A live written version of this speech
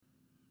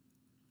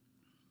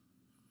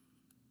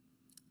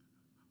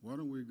Why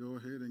don't we go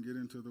ahead and get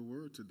into the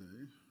word today?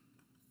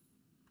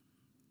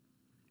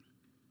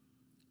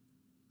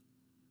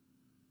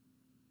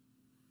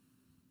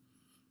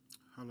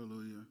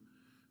 Hallelujah.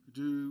 Would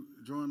you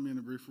join me in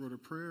a brief word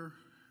of prayer,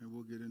 and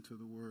we'll get into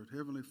the word.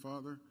 Heavenly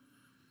Father,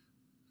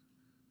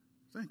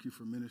 thank you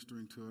for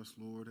ministering to us,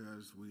 Lord,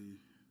 as we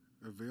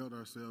availed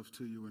ourselves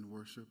to you in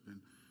worship. And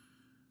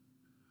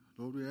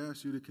Lord, we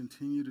ask you to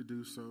continue to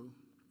do so.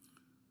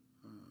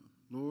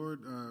 Lord,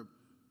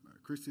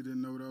 Christy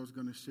didn't know what I was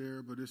going to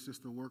share, but it's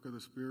just the work of the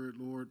Spirit,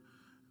 Lord.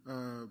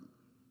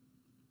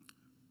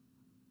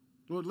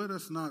 Lord, let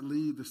us not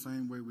leave the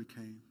same way we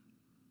came.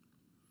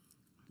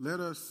 Let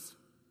us,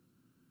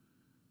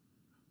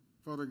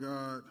 Father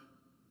God,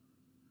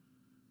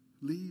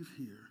 leave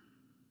here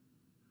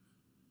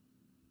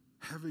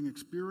having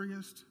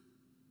experienced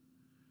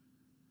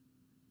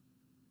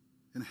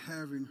and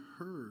having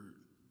heard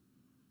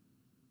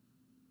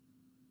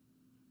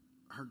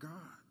our God.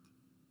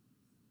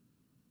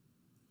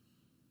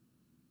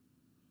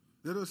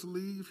 Let us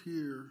leave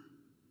here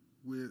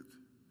with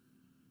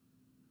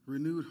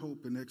renewed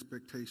hope and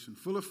expectation,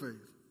 full of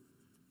faith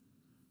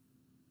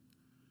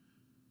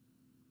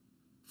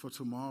for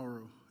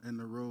tomorrow and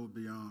the road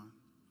beyond,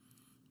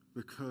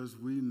 because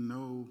we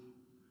know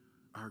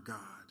our God.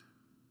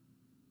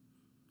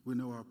 We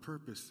know our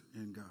purpose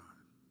in God.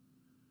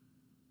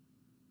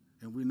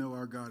 And we know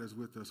our God is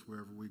with us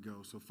wherever we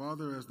go. So,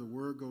 Father, as the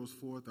word goes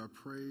forth, I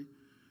pray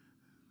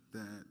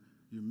that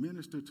you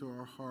minister to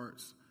our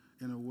hearts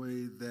in a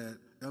way that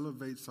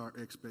elevates our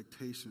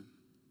expectation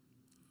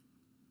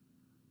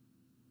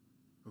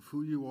of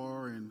who you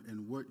are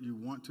and what you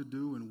want to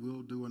do and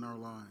will do in our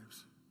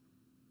lives.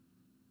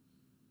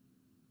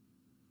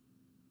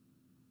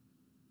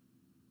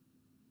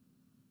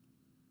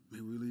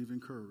 May we leave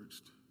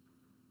encouraged.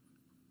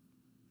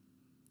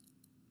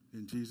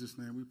 In Jesus'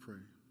 name we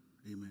pray.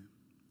 Amen.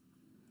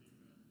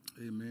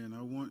 Amen.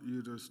 I want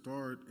you to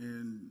start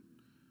in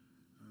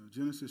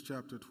Genesis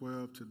chapter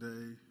 12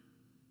 today.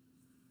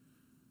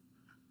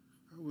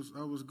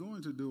 I was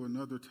going to do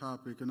another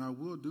topic, and I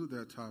will do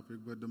that topic,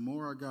 but the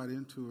more I got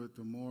into it,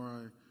 the more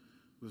I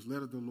was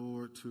led of the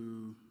Lord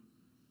to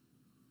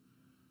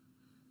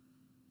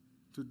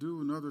do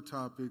another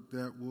topic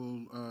that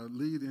will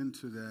lead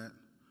into that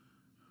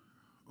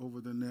over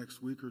the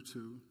next week or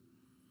two.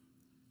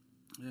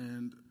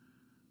 And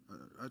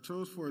I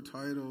chose for a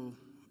title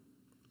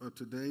of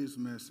today's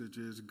message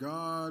is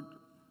God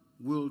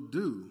Will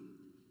Do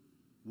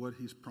What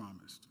He's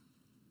Promised.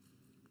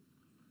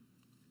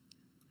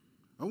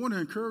 I want to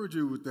encourage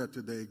you with that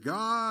today.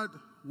 God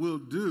will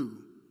do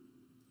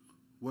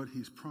what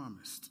He's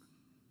promised.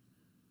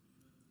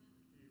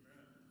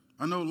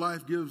 I know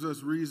life gives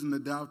us reason to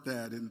doubt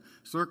that, and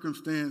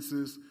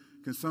circumstances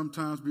can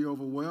sometimes be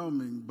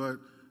overwhelming, but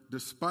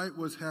despite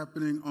what's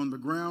happening on the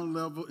ground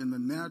level, in the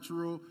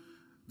natural,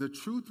 the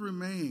truth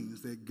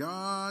remains that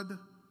God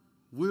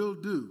will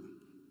do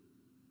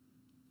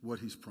what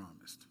He's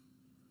promised.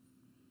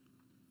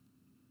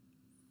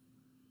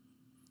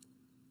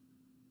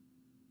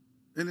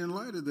 And in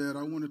light of that,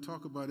 I want to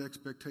talk about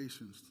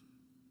expectations,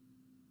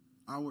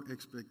 our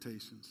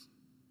expectations.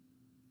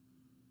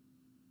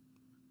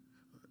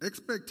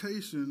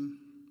 Expectation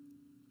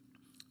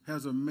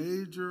has a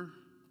major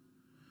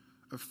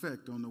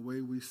effect on the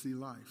way we see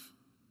life.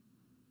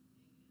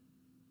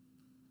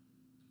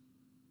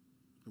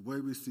 The way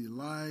we see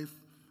life,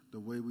 the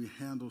way we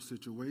handle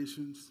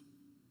situations,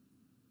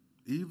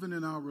 even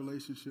in our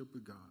relationship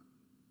with God,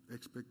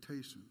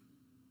 expectation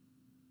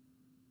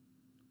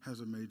has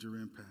a major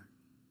impact.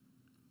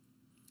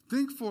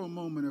 Think for a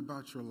moment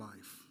about your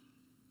life.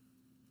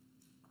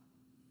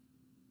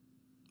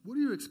 What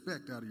do you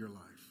expect out of your life?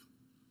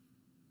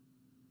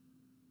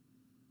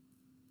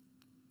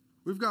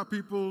 We've got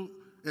people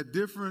at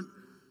different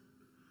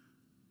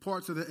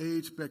parts of the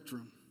age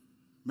spectrum.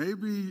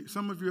 Maybe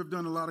some of you have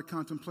done a lot of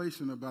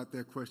contemplation about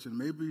that question.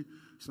 Maybe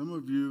some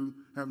of you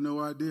have no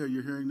idea.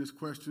 You're hearing this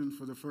question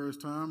for the first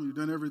time. You've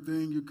done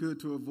everything you could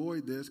to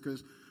avoid this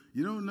because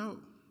you don't know.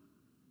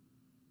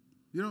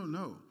 You don't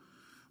know.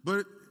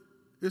 But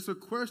it's a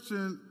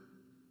question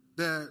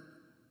that's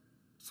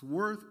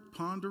worth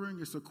pondering.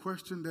 It's a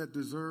question that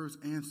deserves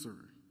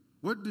answering.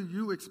 What do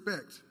you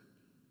expect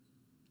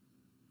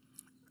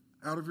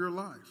out of your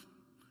life?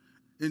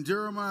 In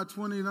Jeremiah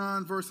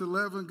 29, verse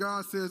 11,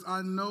 God says,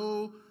 I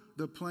know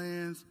the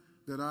plans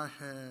that I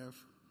have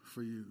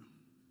for you.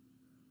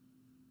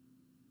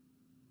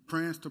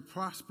 Plans to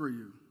prosper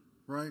you,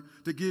 right?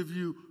 To give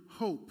you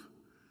hope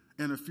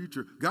and a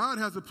future. God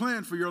has a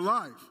plan for your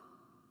life.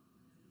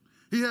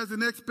 He has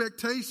an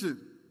expectation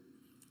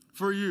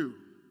for you.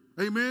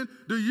 Amen?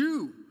 Do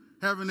you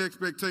have an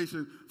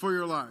expectation for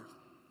your life?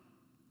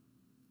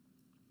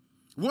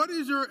 What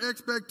is your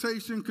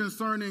expectation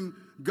concerning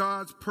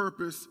God's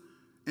purpose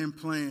and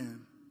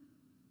plan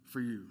for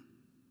you?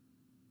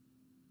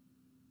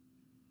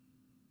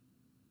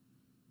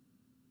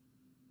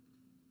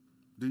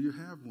 Do you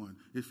have one?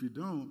 If you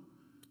don't,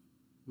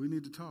 we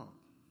need to talk.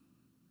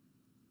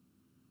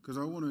 Because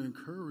I want to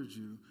encourage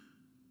you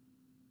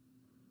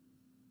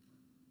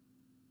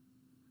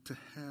to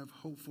have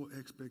hopeful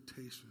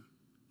expectation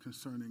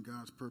concerning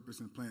God's purpose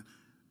and plan.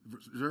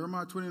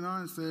 Jeremiah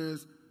 29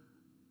 says,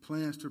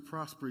 plans to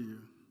prosper you,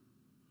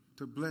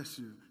 to bless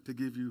you, to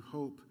give you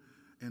hope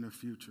and a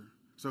future.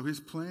 So his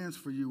plans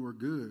for you are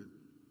good.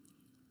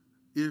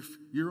 If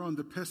you're on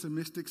the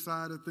pessimistic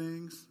side of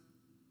things,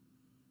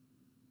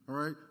 all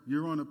right,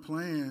 you're on a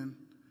plan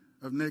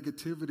of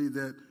negativity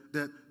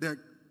that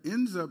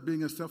ends up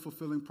being a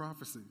self-fulfilling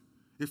prophecy.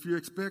 If you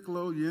expect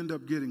low, you end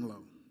up getting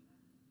low.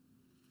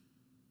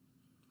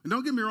 And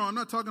don't get me wrong, I'm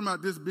not talking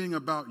about this being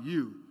about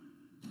you.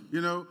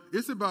 You know,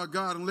 it's about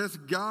God. Unless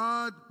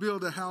God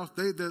build a house,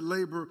 they that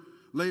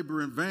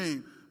labor in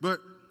vain. But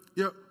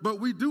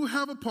we do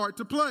have a part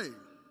to play.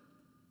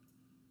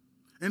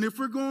 And if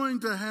we're going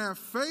to have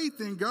faith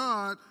in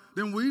God,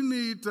 then we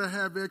need to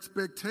have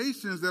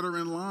expectations that are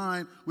in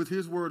line with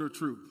his word of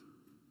truth.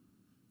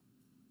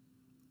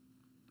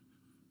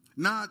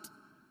 Not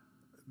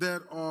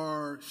that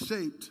are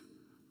shaped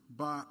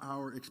by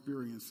our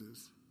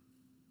experiences.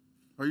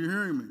 Are you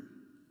hearing me?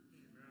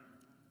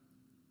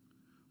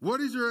 What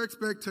is your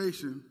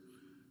expectation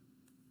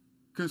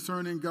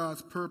concerning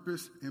God's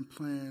purpose and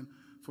plan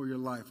for your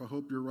life? I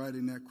hope you're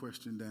writing that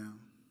question down.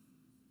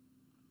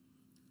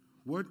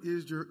 What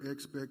is your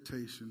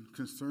expectation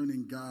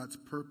concerning God's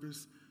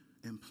purpose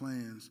and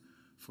plans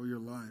for your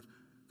life?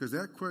 Because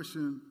that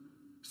question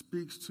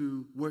speaks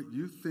to what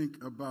you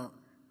think about,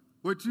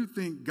 what you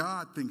think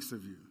God thinks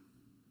of you.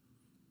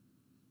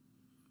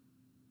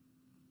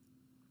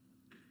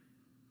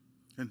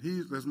 And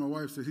he, as my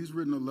wife said, he's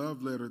written a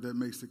love letter that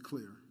makes it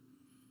clear.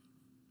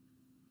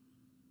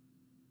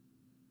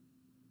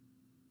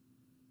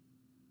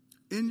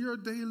 In your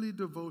daily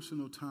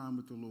devotional time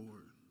with the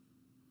Lord,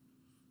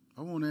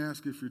 I won't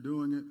ask if you're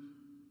doing it.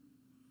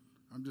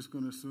 I'm just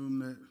going to assume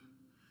that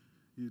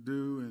you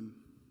do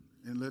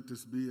and let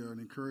this be an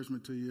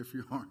encouragement to you if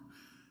you aren't.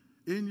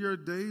 In your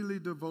daily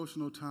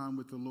devotional time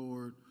with the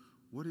Lord,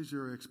 what is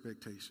your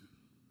expectation?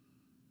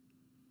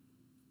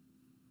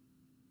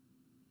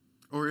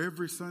 Or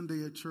every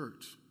Sunday at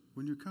church,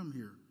 when you come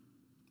here,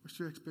 what's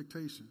your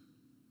expectation?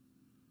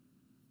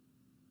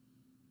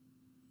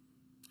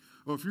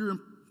 Or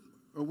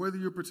whether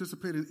you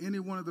participate in any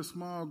one of the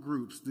small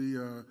groups,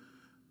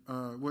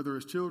 whether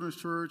it's children's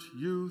church,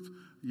 youth,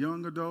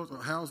 young adults,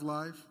 or house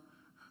life,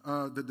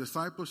 the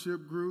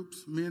discipleship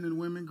groups, men and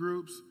women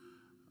groups,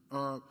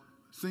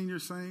 senior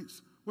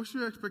saints, what's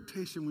your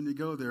expectation when you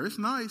go there? It's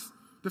nice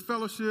to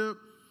fellowship,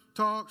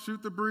 talk,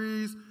 shoot the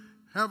breeze,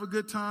 have a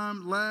good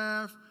time,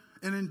 laugh,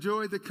 and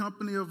enjoy the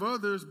company of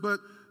others, but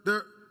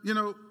there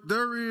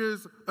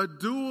is a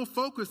dual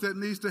focus that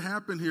needs to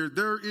happen here.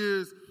 There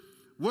is,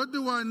 what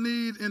do I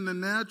need in the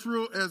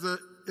natural as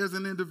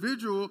an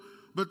individual,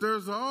 but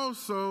there's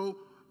also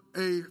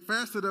a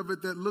facet of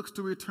it that looks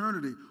to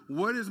eternity.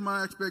 What is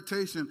my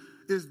expectation?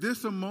 Is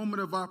this a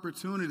moment of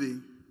opportunity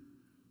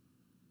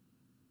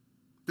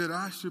that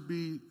I should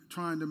be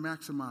trying to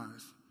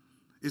maximize?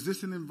 Is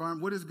this an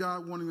environment? What is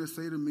God wanting to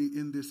say to me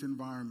in this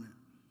environment?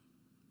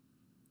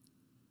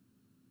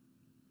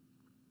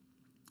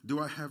 Do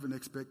I have an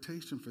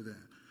expectation for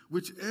that?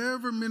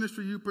 Whichever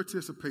ministry you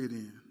participate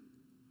in,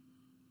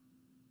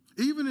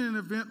 even in an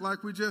event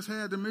like we just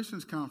had, the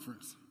missions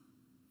conference,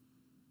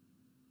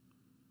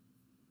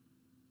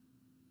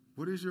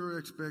 what is your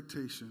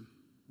expectation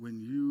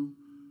when you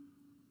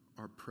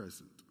are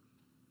present?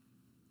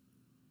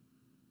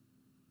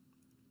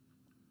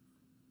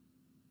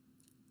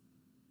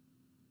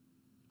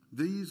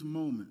 These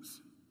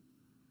moments,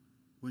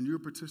 when you're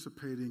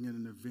participating in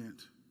an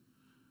event,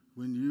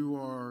 when you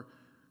are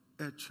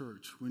at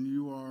church, when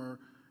you are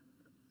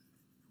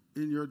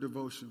in your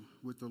devotion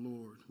with the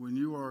Lord, when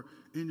you are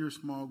in your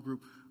small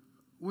group,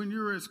 when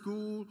you're at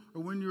school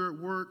or when you're at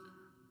work,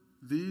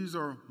 these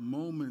are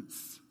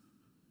moments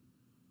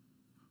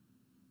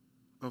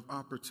of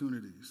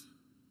opportunities.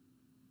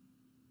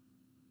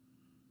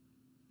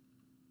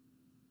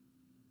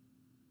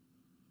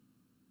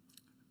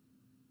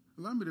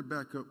 Allow me to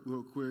back up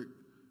real quick.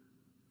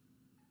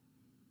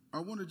 I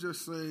want to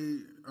just say,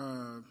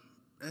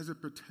 as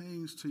it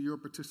pertains to your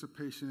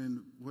participation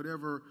in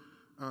whatever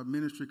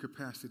ministry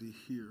capacity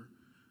here,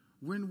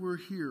 when we're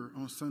here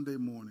on Sunday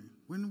morning,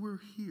 when we're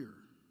here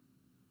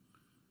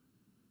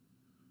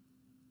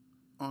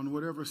on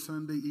whatever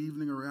Sunday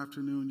evening or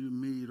afternoon you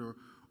meet,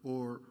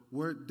 or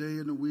what day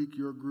in the week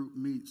your group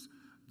meets,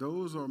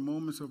 those are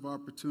moments of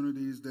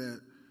opportunities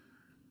that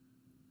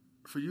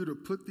for you to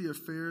put the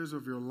affairs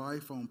of your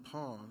life on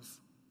pause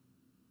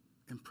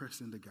and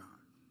press into God.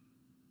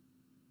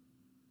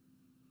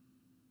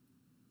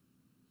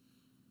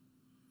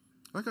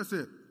 Like I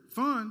said,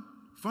 fun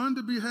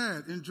to be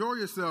had. Enjoy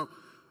yourself.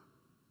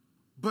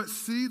 But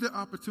see the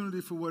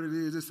opportunity for what it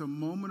is. It's a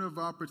moment of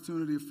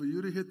opportunity for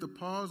you to hit the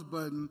pause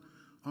button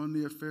on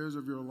the affairs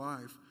of your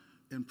life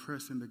and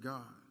press into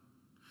God.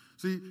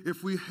 See,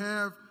 if we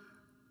do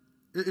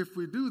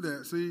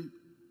that, see,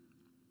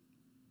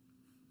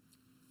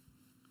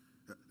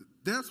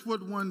 that's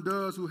what one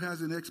does who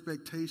has an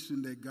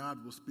expectation that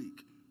God will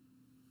speak.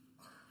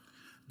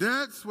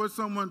 That's what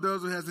someone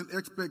does who has an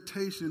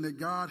expectation that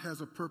God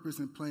has a purpose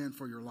and plan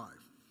for your life.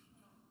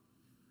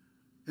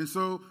 And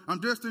so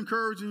I'm just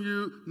encouraging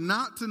you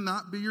not to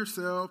not be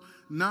yourself,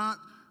 not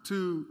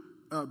to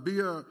be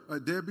a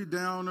Debbie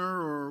Downer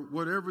or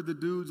whatever the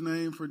dude's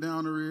name for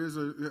Downer is,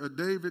 a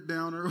David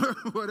Downer,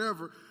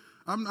 whatever.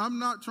 I'm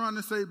not trying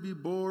to say be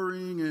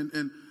boring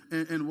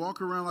and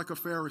walk around like a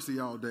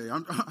Pharisee all day.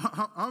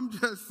 I'm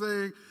just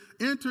saying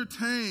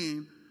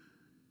entertain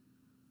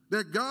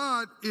that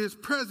God is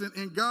present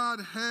and God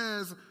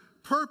has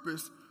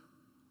purpose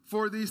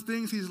for these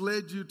things he's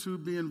led you to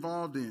be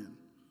involved in.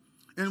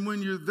 And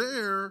when you're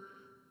there,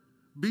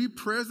 be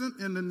present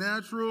in the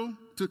natural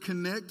to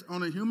connect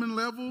on a human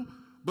level,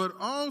 but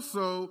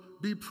also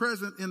be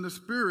present in the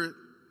spirit,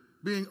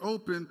 being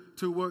open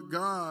to what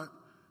God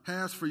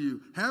has for you.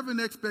 Have an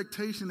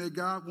expectation that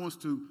God wants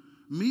to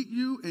meet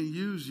you and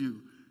use you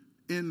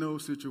in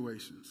those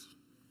situations.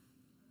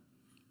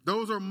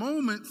 Those are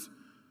moments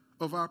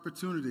of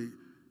opportunity,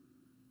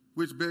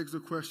 which begs the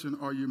question,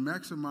 are you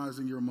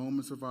maximizing your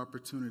moments of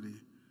opportunity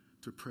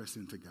to press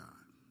into God?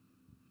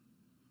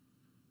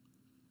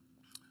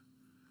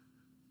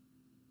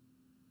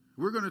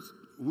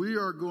 We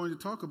are going to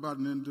talk about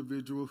an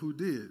individual who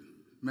did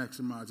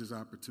maximize his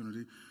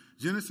opportunity.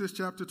 Genesis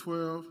chapter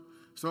 12,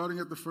 starting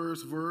at the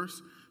first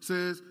verse,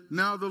 says,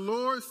 "Now the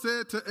Lord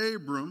said to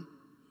Abram,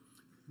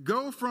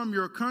 go from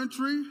your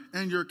country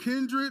and your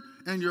kindred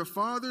and your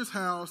father's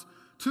house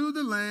to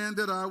the land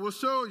that I will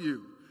show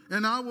you.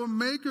 And I will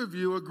make of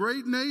you a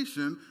great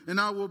nation,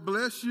 and I will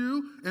bless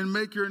you and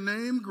make your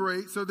name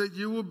great so that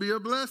you will be a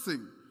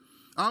blessing.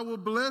 I will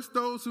bless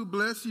those who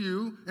bless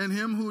you, and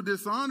him who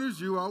dishonors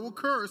you I will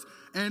curse,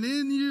 and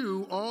in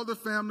you all the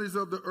families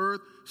of the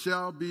earth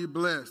shall be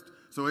blessed."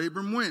 So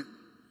Abram went,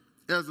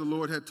 as the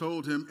Lord had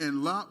told him,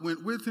 and Lot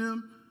went with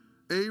him.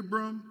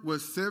 Abram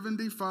was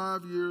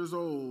 75 years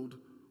old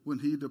when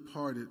he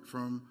departed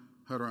from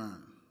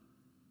Haran.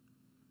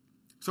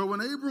 So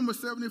when Abram was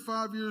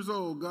 75 years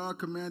old, God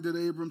commanded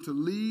Abram to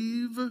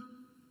leave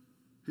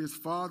his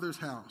father's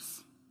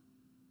house,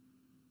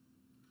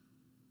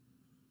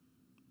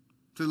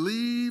 to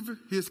leave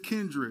his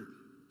kindred,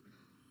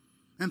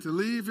 and to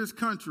leave his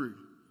country.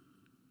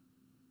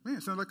 Man,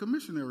 it sounds like a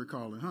missionary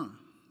calling, huh?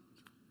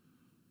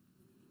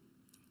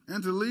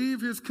 And to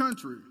leave his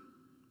country,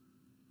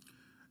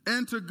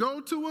 and to go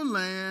to a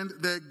land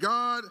that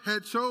God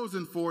had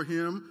chosen for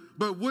him,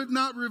 but would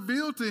not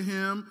reveal to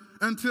him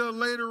until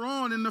later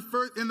on in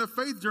the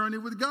faith journey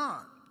with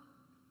God.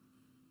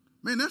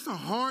 Man, that's a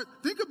hard,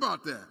 think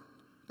about that.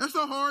 That's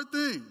a hard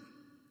thing.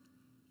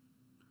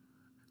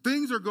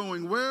 Things are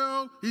going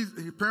well. He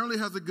apparently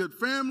has a good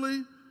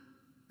family.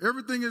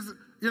 Everything is,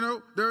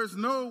 there's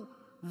no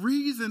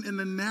reason in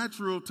the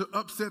natural to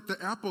upset the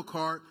apple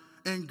cart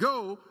and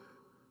go,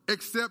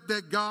 except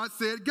that God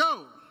said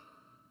go.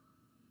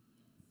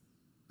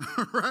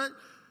 Right?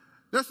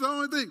 That's the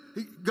only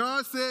thing.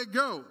 God said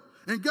go.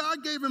 And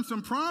God gave him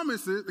some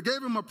promises,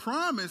 gave him a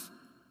promise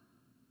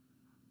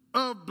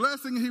of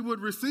blessing he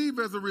would receive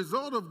as a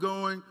result of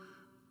going.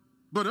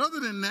 But other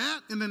than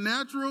that, in the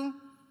natural,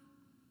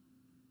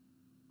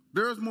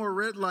 there's more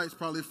red lights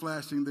probably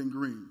flashing than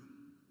green.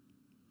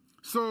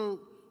 So,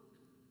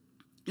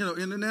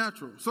 in the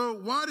natural. So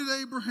why did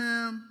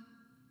Abraham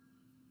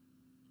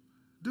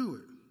do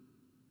it?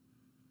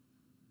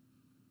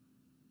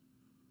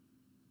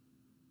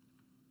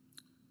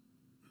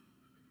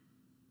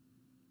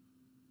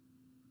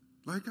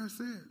 Like I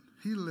said,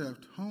 he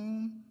left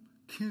home,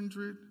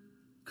 kindred,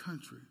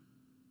 country,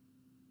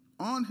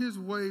 on his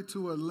way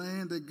to a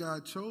land that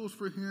God chose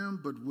for him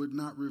but would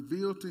not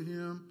reveal to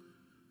him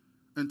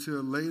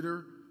until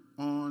later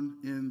on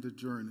in the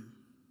journey.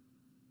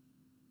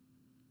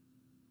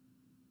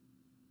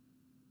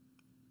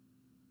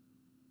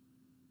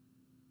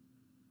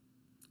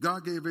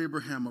 God gave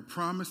Abraham a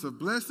promise of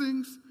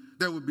blessings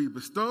that would be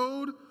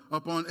bestowed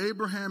upon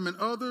Abraham and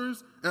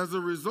others as a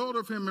result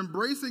of him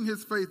embracing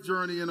his faith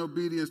journey in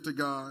obedience to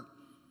God.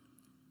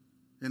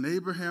 And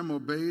Abraham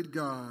obeyed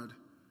God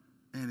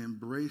and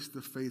embraced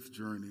the faith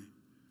journey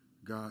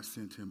God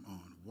sent him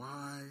on.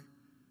 Why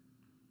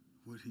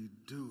would he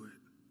do it?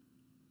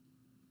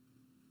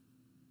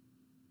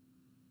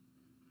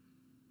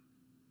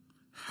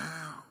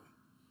 How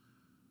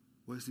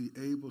was he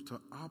able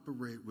to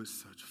operate with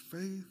such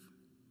faith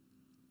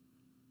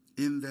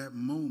in that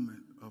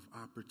moment of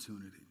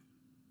opportunity?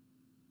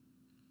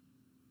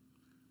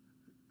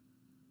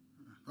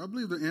 I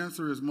believe the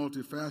answer is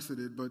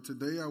multifaceted, but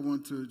today I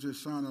want to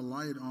just shine a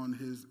light on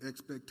his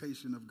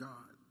expectation of God.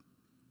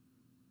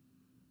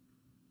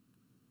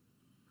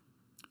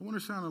 I want to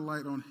shine a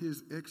light on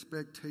his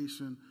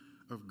expectation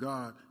of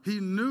God. He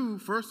knew,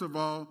 first of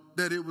all,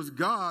 that it was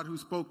God who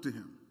spoke to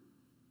him.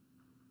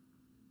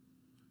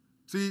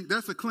 See,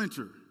 that's a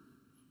clincher.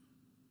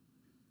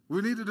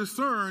 We need to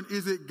discern,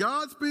 is it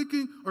God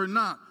speaking or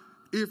not?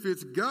 If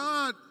it's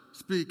God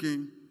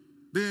speaking,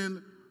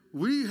 then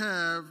we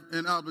have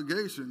an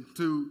obligation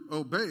to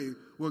obey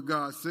what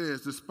God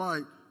says,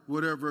 despite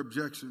whatever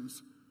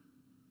objections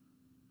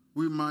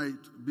we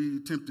might be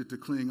tempted to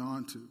cling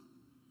on to.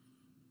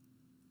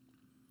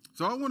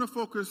 So I want to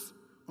focus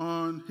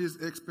on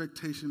his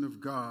expectation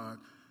of God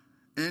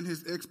and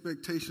his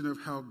expectation of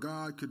how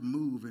God could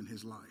move in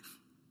his life.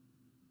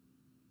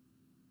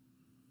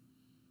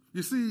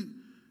 You see,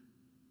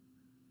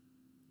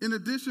 in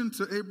addition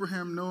to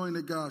Abraham knowing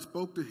that God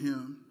spoke to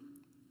him,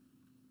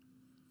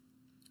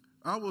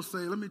 I will say,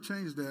 let me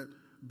change that.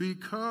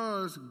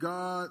 Because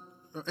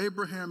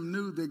Abraham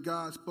knew that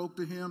God spoke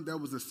to him, that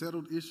was a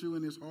settled issue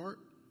in his heart.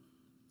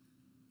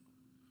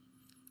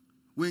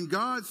 When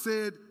God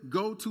said,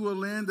 go to a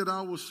land that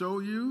I will show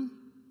you,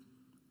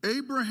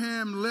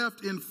 Abraham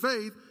left in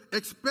faith,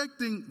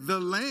 expecting the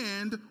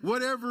land,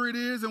 whatever it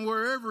is and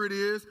wherever it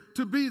is,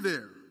 to be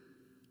there.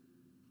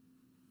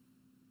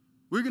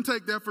 We can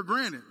take that for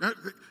granted.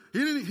 He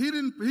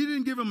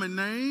didn't give him a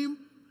name.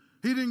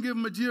 He didn't give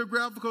him a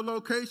geographical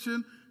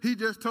location. He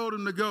just told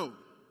him to go.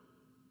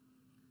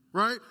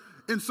 Right?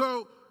 And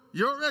so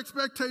your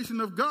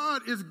expectation of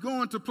God is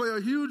going to play a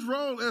huge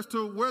role as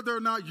to whether or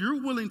not you're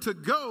willing to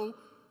go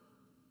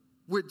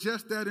with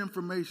just that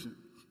information.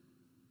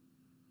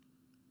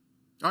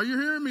 Are you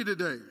hearing me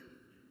today?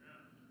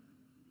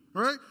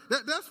 Right?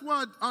 That's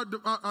why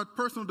our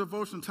personal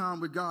devotion time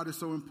with God is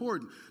so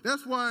important.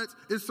 That's why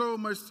it's so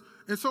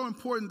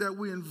important that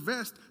we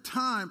invest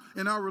time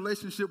in our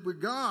relationship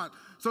with God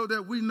so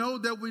that we know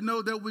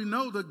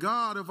the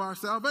God of our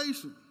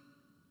salvation.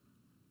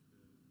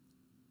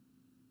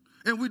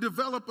 And we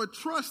develop a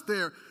trust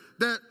there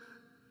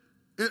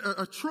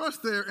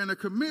and a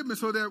commitment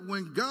so that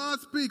when God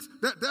speaks,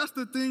 that's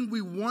the thing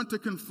we want to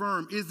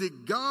confirm. Is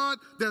it God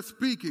that's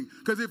speaking?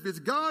 Because if it's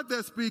God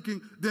that's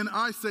speaking, then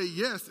I say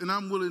yes, and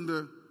I'm willing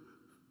to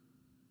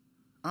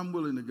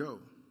go.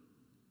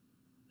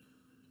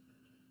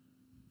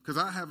 Because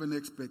I have an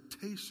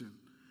expectation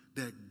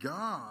that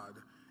God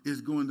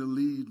is going to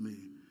lead me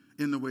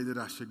in the way that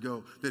I should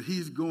go, that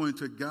he's going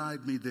to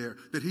guide me there,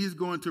 that he's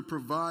going to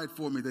provide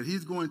for me, that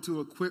he's going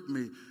to equip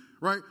me,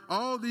 right?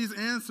 All these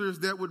answers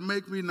that would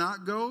make me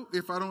not go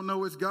if I don't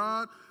know it's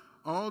God,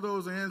 all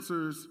those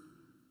answers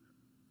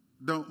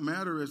don't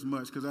matter as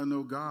much because I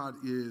know God's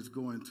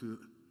going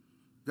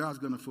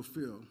to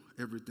fulfill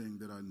everything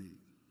that I need.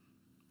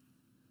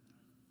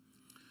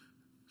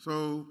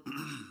 So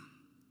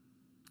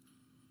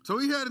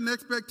he had an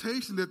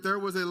expectation that there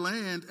was a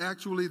land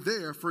actually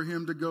there for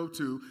him to go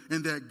to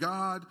and that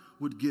God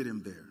would get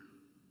him there.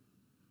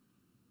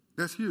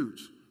 That's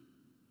huge.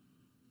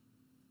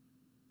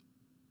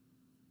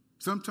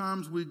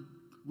 Sometimes we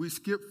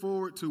skip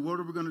forward to what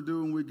are we going to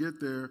do when we get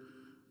there,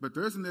 but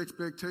there's an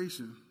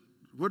expectation.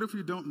 What if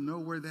you don't know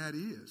where that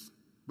is?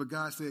 But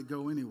God said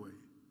go anyway.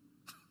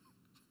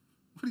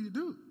 What do you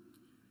do?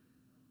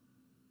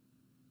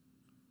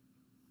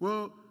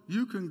 Well,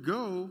 you can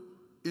go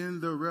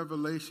in the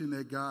revelation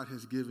that God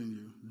has given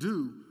you.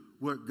 Do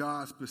what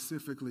God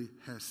specifically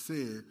has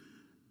said,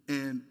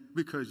 and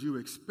because you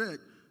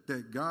expect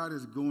that God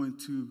is going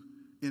to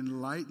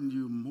enlighten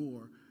you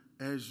more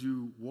as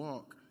you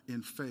walk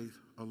in faith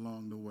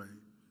along the way.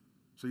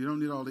 So you don't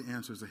need all the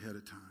answers ahead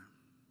of time.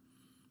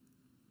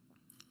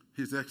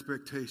 His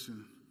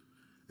expectation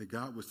that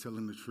God was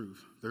telling the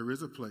truth. There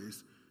is a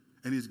place,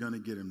 and he's going to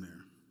get him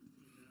there.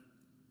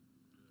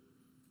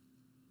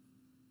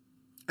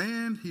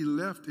 And he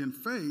left in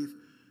faith,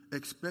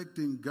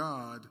 expecting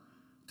God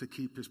to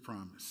keep his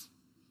promise.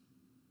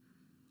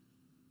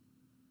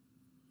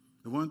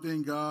 The one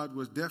thing God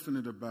was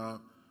definite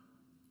about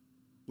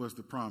was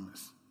the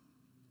promise.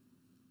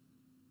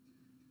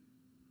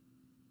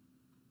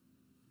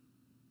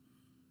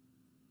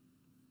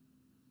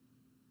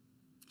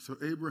 So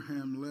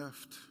Abraham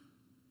left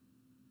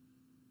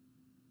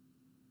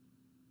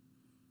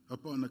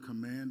upon the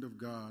command of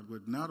God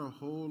with not a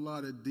whole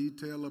lot of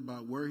detail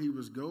about where he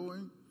was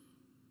going,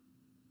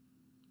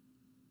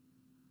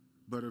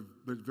 but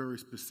very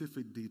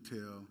specific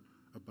detail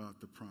about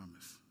the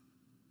promise.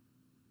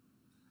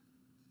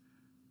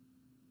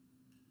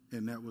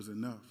 And that was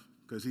enough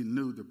because he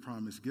knew the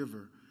promise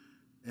giver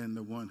and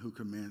the one who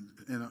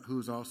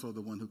who's also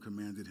the one who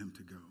commanded him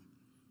to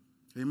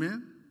go.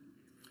 Amen?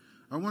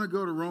 I want to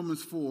go to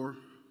Romans 4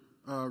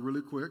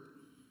 really quick.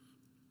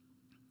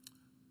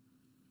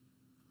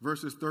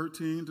 Verses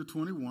 13 to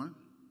 21.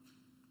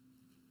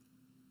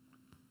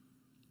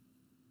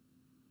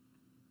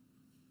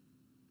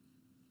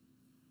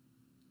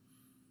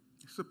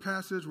 It's a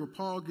passage where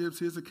Paul gives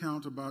his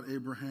account about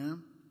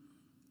Abraham.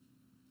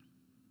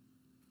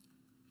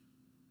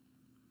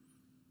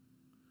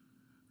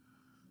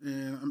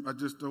 And I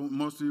just don't,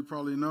 most of you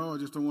probably know, I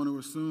just don't want to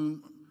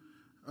assume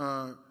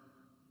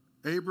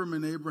Abram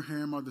and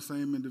Abraham are the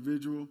same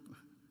individual.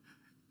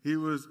 He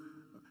was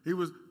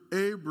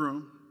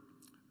Abram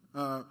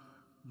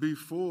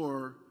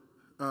before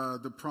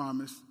the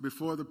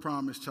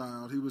promised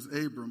child. He was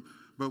Abram.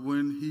 But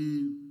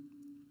when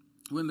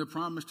the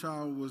promised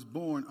child was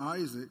born,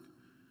 Isaac,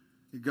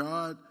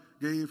 God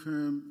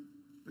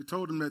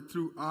told him that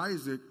through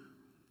Isaac,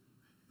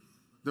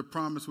 the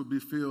promise would be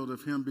filled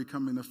of him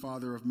becoming the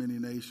father of many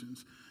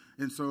nations.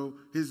 And so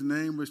his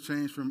name was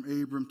changed from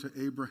Abram to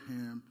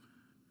Abraham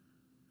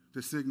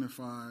to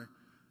signify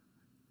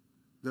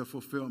the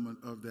fulfillment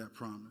of that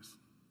promise.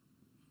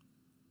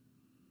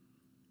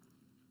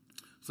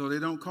 So they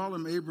don't call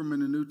him Abram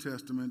in the New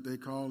Testament, they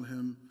call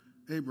him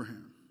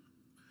Abraham.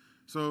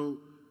 So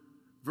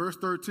verse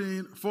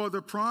 13, for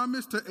the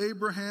promise to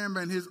Abraham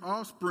and his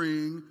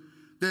offspring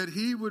that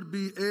he would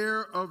be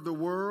heir of the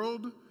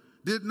world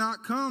did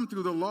not come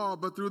through the law,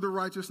 but through the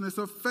righteousness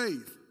of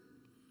faith.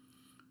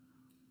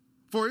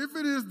 For if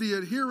it is the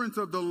adherents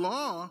of the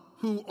law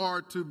who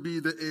are to be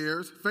the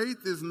heirs, faith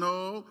is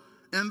null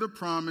and the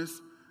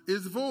promise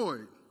is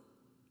void.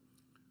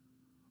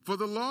 For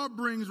the law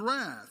brings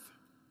wrath,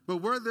 but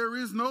where there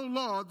is no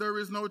law, there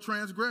is no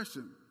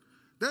transgression.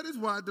 That is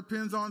why it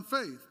depends on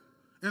faith,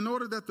 in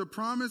order that the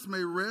promise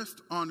may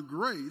rest on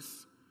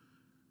grace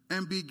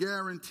and be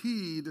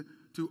guaranteed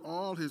to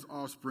all his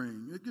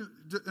offspring.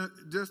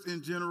 Just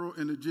in general,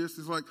 in the gist,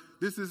 it's like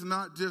this is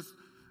not just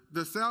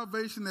the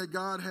salvation that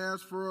God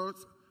has for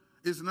us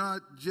does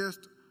not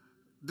just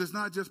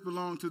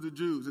belong to the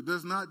Jews. It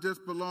does not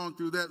just belong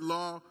through that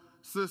law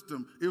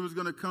system. It was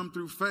going to come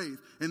through faith.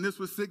 And this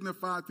was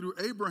signified through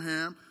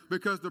Abraham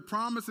because the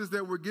promises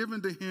that were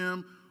given to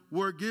him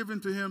were given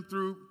to him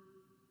through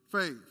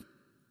faith.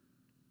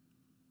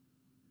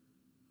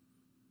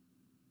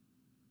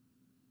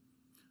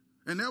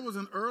 And that was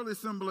an early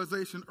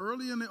symbolization,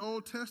 early in the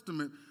Old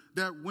Testament,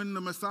 that when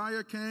the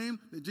Messiah came,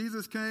 that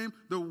Jesus came,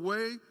 the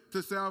way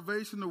to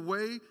salvation, the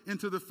way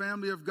into the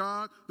family of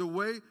God, the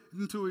way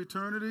into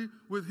eternity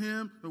with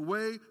him, the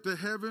way to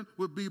heaven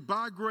would be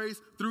by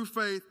grace through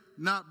faith,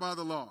 not by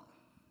the law.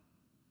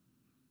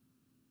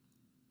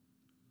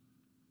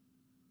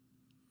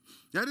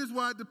 That is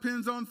why it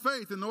depends on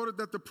faith, in order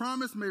that the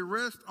promise may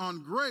rest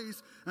on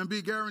grace and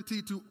be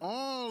guaranteed to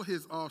all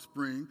his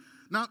offspring,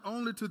 not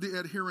only to the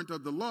adherent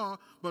of the law,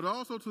 but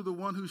also to the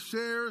one who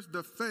shares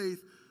the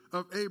faith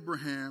of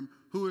Abraham,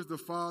 who is the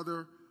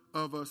father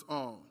of us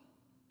all.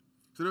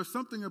 So there's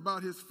something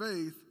about his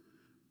faith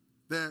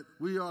that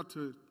we ought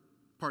to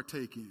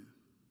partake in.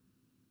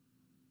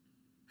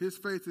 His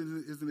faith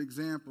is an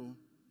example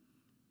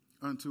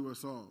unto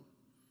us all.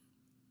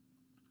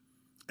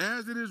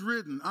 As it is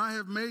written, I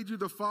have made you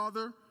the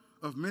father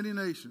of many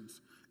nations,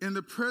 in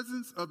the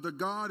presence of the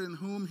God in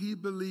whom he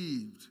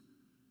believed,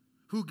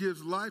 who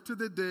gives life to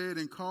the dead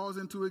and calls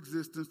into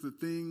existence the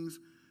things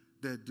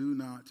that do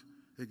not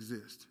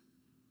exist.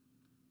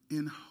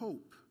 In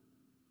hope,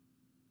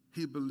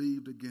 he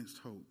believed against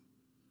hope,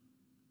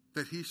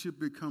 that he should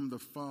become the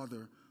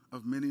father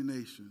of many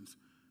nations,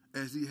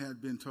 as he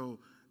had been told.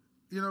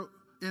 You know,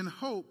 in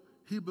hope,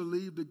 he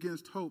believed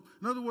against hope.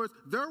 In other words,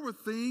 there were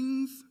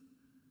things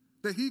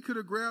that he could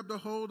have grabbed a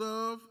hold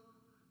of,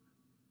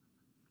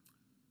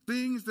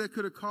 things that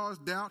could have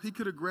caused doubt. He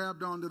could have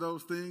grabbed onto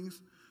those things.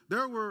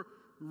 There were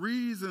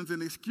reasons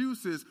and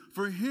excuses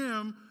for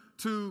him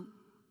to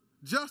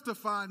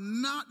justify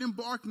not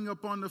embarking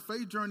upon the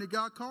faith journey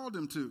God called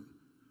him to.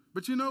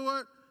 But you know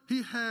what?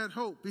 He had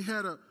hope. He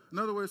had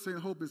another way of saying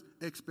hope is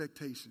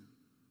expectation.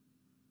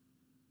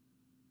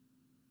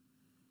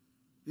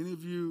 Any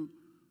of you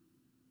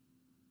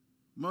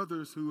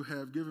mothers who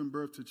have given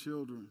birth to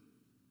children,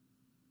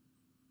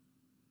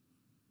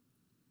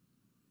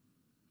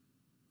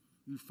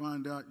 you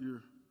find out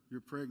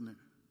you're pregnant.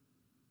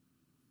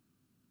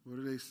 What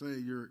do they say?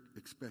 You're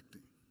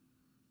expecting,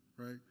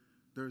 right?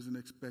 There's an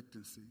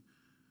expectancy.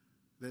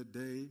 That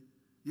day,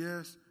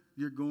 yes,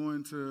 you're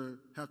going to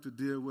have to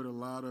deal with a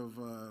lot of,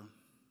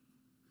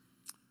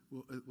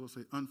 we'll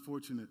say,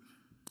 unfortunate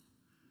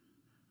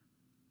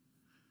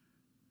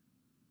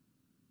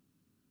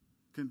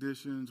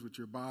conditions with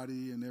your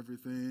body and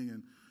everything,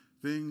 and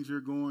things you're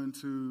going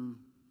to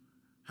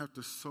have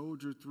to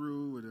soldier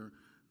through.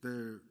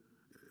 They're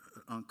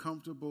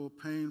uncomfortable,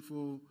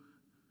 painful.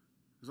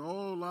 There's a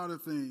whole lot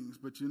of things,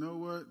 but you know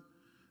what?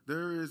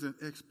 There is an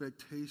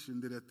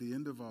expectation that at the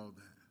end of all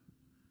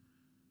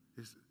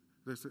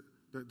that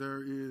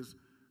there is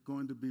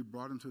going to be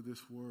brought into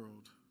this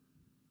world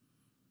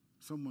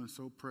someone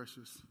so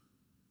precious.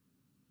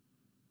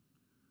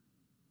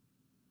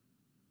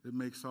 It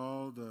makes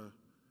all the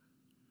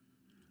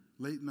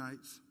late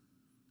nights,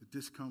 the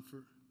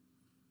discomfort,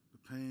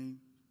 the pain,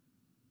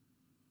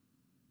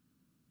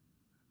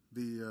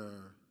 the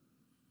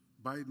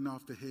biting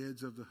off the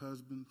heads of the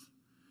husbands,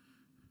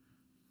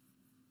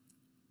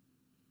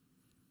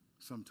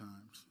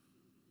 sometimes.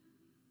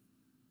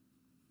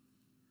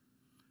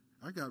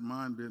 I got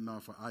mine bitten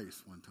off of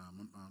ice one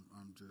time.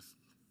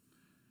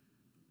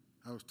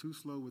 I was too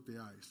slow with the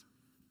ice.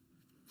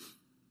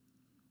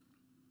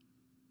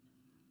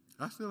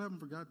 I still haven't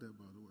forgot that,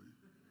 by the way.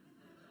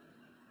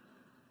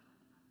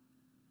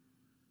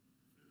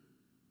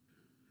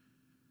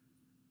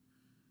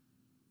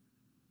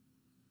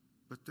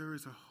 But there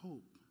is a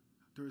hope.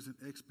 There is an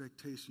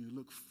expectation. You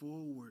look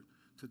forward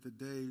to the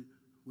day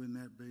when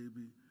that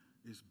baby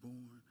is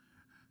born.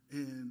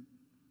 And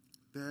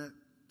that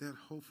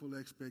hopeful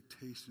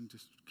expectation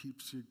just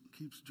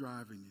keeps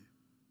driving you.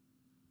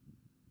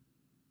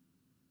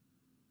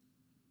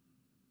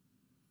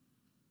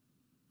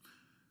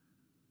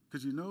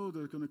 Because you know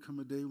there's going to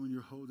come a day when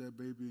you hold that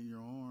baby in your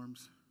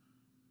arms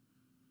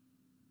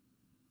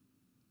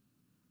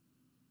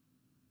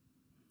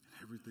and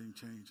everything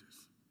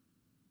changes.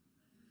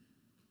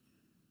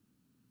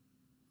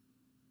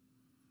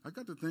 I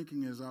got to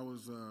thinking as I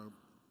was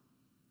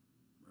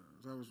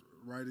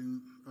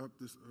writing up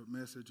this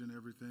message and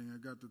everything, I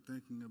got to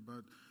thinking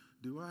about,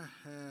 do I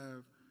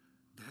have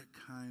that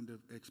kind of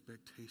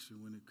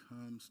expectation when it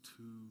comes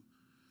to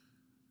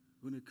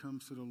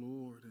the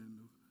Lord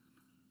and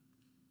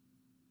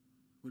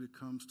when it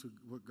comes to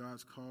what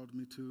God's called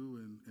me to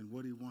and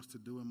what he wants to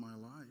do in my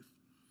life?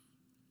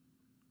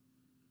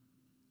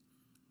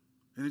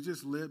 And it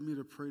just led me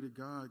to pray to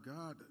God,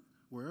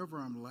 wherever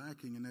I'm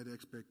lacking in that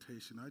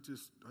expectation, I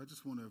just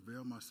want to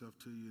avail myself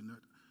to you. And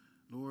that,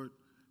 Lord,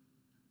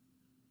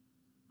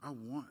 I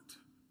want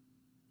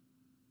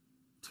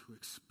to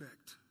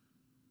expect.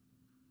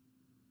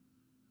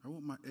 I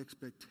want my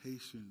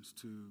expectations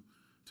to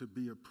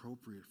be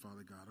appropriate,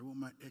 Father God. I want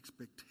my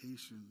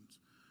expectations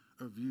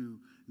of you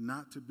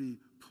not to be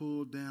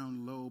pulled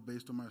down low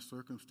based on my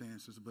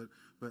circumstances, but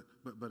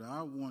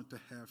I want to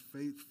have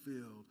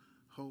faith-filled,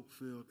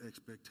 hope-filled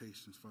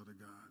expectations, Father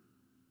God,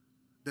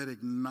 that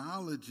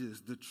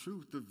acknowledges the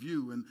truth of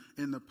you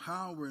and the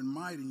power and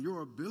might and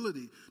your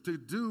ability to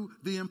do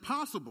the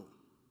impossible.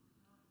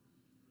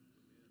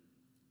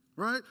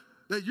 Right?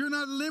 That you're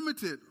not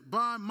limited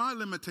by my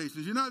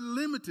limitations. You're not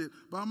limited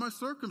by my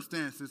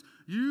circumstances.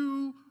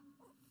 You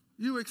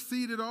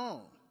exceed it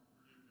all.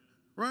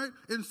 Right?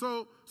 And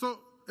so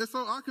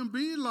I can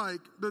be like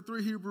the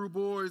 3 Hebrew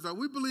boys.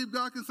 We believe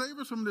God can save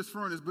us from this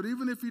furnace, but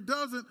even if he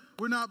doesn't,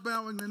 we're not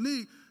bowing the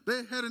knee.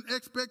 They had an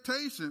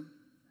expectation.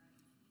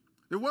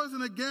 It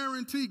wasn't a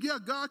guarantee. Yeah,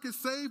 God can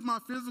save my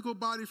physical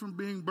body from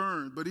being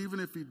burned, but even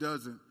if he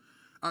doesn't,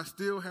 I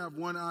still have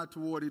one eye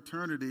toward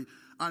eternity.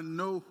 I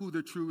know who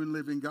the true and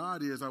living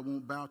God is. I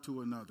won't bow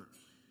to another.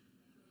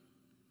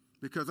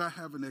 Because I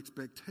have an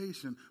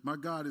expectation. My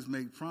God has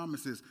made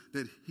promises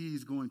that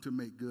he's going to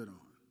make good on.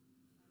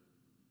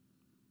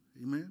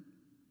 Amen?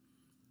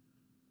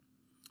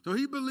 So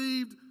he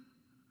believed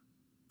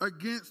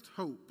against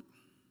hope.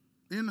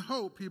 In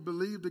hope, he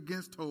believed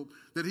against hope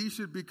that he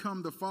should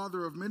become the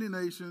father of many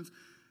nations,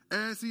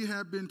 as he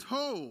had been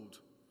told,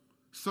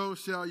 so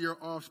shall your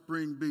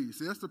offspring be.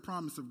 See, that's the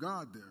promise of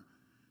God there.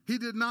 He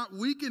did not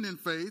weaken in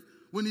faith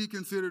when he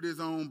considered his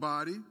own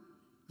body.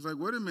 He's like,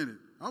 wait a minute,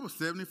 I was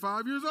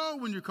 75 years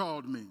old when you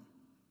called me.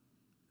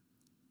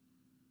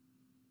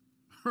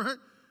 Right?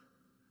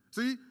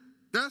 See,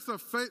 that's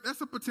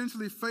a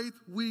potentially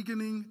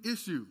faith-weakening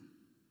issue.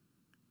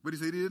 But he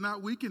said he did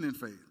not weaken in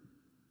faith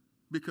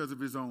because of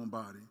his own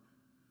body.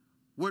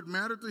 What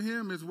mattered to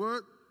him is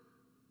what?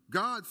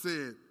 God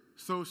said,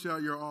 so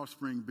shall your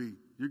offspring be.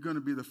 You're going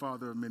to be the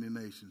father of many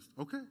nations.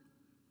 Okay.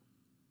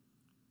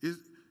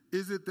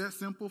 Is it that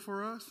simple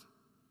for us?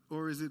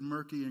 Or is it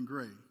murky and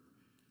gray?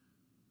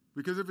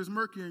 Because if it's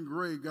murky and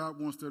gray, God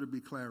wants there to be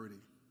clarity.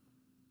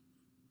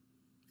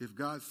 If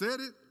God said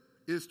it,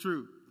 it's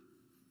true.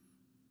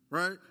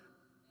 Right?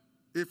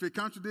 If it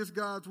contradicts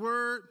God's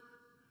word,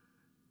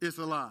 it's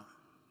a lie.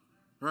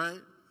 Right?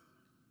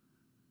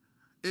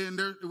 And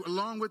there,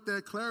 along with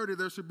that clarity,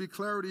 there should be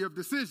clarity of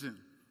decision.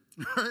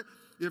 Right?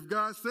 If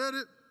God said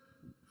it,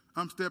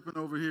 I'm stepping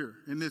over here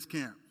in this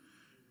camp.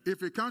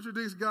 If it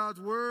contradicts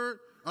God's word,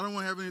 I don't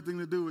want to have anything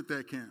to do with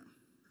that camp.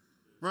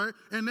 Right?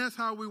 And that's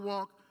how we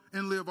walk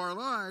and live our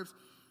lives,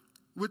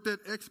 with that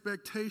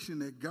expectation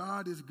that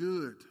God is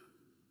good.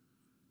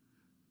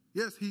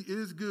 Yes, he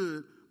is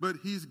good, but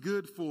he's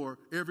good for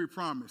every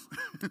promise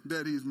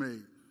that he's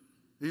made.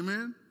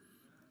 Amen?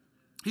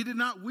 He did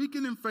not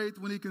weaken in faith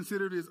when he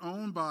considered his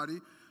own body,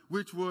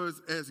 which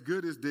was as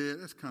good as dead.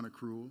 That's kind of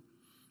cruel.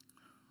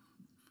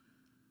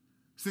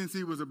 Since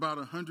he was about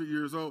 100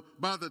 years old,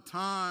 by the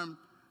time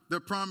the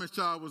promised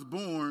child was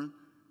born,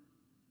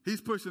 he's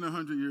pushing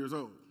 100 years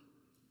old.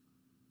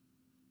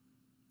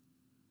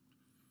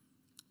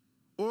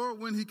 Or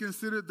when he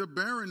considered the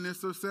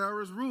barrenness of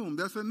Sarah's womb.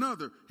 That's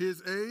another.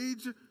 His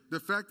age, the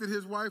fact that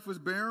his wife was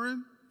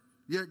barren,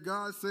 yet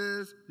God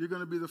says, you're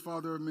going to be the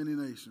father of many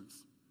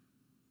nations.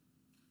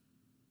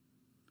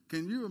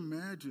 Can you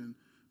imagine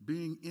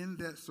being in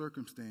that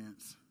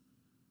circumstance?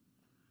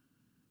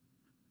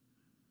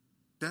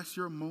 That's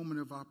your moment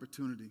of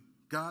opportunity.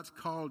 God's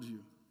called you.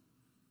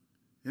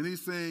 And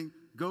he's saying,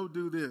 go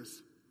do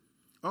this.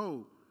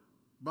 Oh,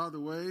 by the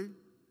way,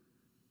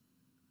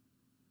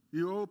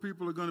 you old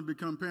people are going to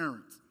become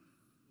parents.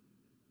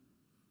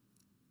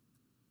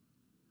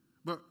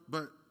 But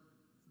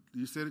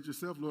you said it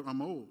yourself, Lord,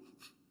 I'm old,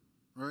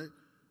 right?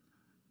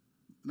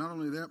 Not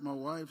only that, my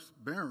wife's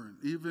barren.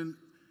 Even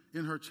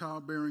in her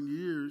childbearing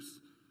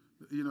years,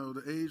 you know,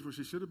 the age where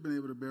she should have been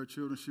able to bear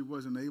children, she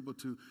wasn't able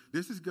to.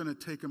 This is going to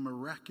take a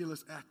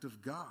miraculous act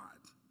of God.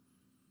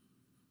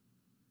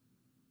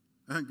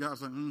 And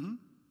God's like,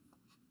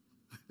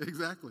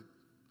 exactly.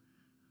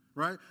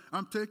 Right?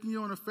 I'm taking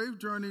you on a faith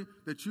journey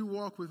that you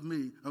walk with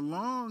me.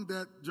 Along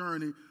that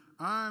journey,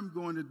 I'm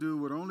going to do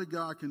what only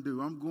God can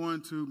do. I'm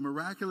going to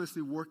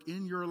miraculously work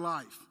in your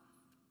life.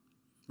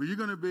 where you're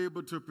going to be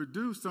able to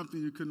produce something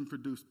you couldn't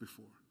produce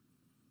before.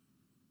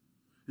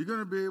 You're going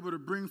to be able to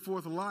bring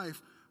forth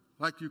life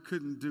like you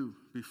couldn't do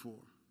before.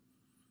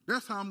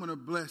 That's how I'm going to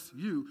bless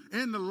you.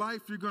 In the life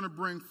you're going to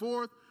bring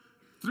forth,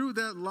 through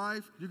that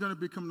life, you're going to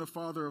become the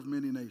father of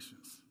many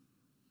nations.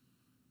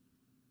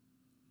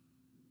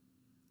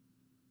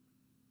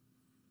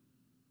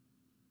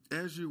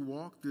 As you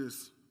walk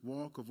this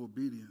walk of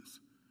obedience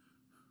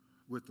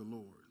with the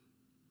Lord,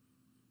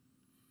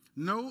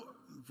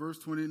 verse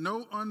 20,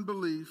 no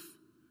unbelief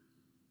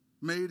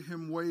made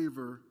him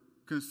waver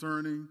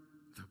concerning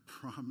the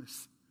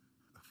promise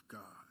of God.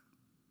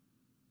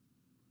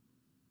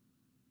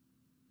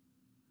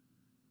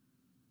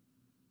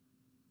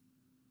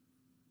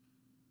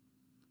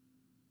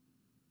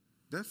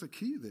 That's a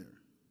key there.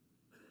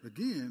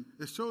 Again,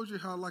 it shows you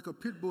how, like a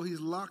pit bull,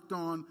 he's locked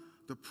on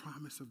the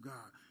promise of God.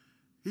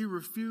 He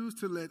refused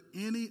to let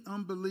any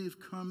unbelief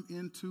come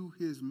into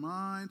his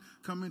mind,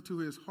 come into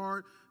his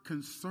heart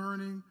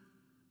concerning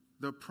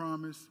the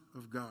promise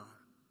of God.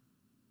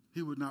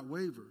 He would not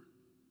waver.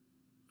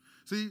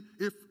 See,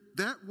 if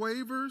that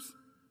wavers,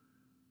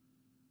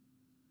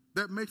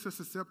 that makes us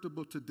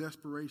susceptible to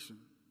desperation.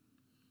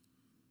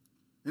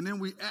 And then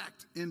we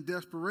act in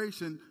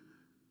desperation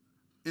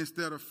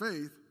instead of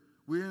faith.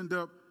 We end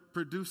up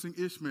producing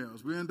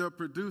Ishmaels. We end up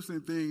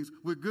producing things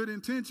with good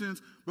intentions,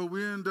 but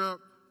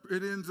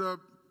it ends up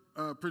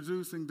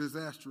producing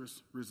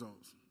disastrous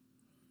results.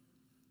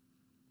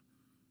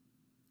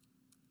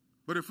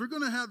 But if we're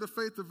going to have the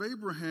faith of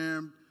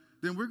Abraham,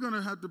 then we're going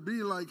to have to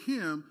be like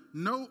him.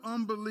 No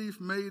unbelief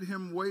made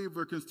him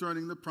waver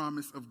concerning the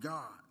promise of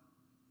God.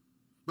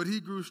 But he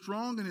grew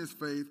strong in his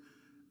faith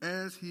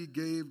as he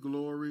gave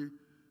glory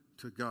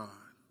to God.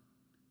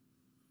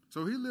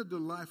 So he lived a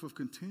life of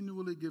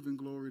continually giving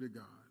glory to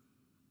God.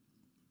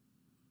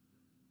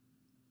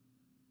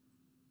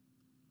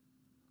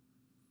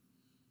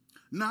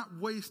 Not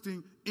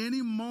wasting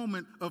any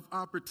moment of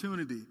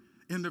opportunity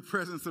in the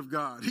presence of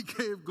God. He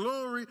gave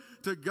glory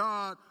to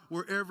God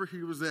wherever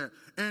he was at.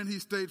 And he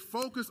stayed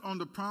focused on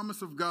the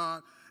promise of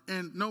God.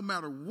 And no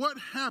matter what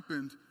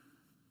happened,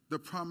 the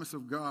promise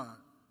of God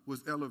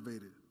was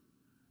elevated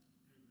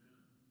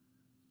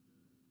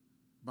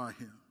by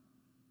him.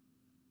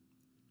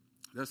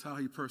 That's how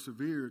he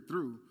persevered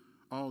through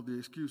all the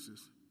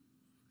excuses.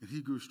 And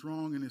he grew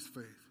strong in his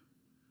faith.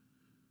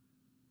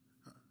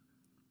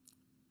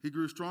 He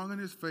grew strong in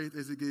his faith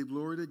as he gave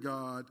glory to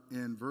God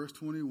in verse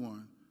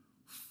 21,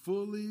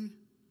 fully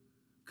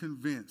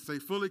convinced. Say,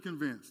 fully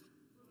convinced.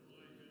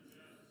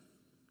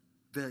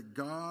 That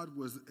God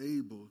was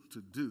able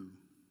to do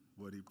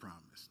what he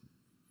promised.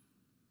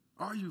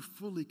 Are you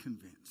fully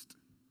convinced?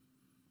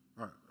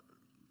 All right,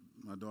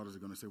 my daughters are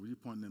going to say, well, you're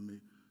pointing at me.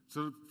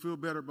 So to feel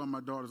better about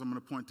my daughters, I'm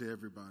going to point to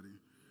everybody.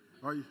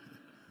 Are you?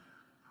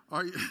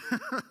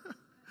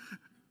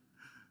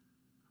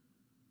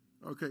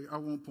 Okay, I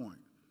won't point.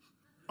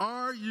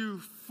 Are you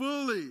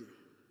fully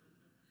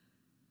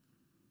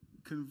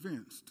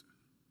convinced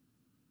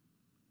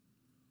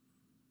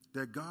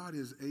that God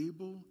is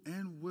able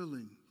and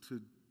willing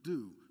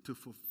to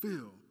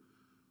fulfill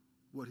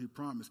what he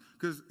promised?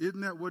 Because isn't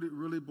that what it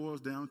really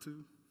boils down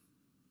to?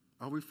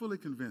 Are we fully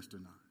convinced or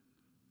not?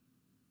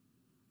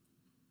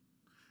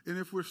 And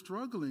if we're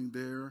struggling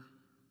there,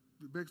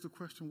 it begs the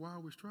question, why are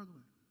we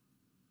struggling?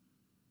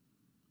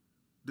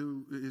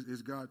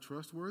 Is God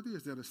trustworthy?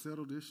 Is that a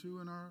settled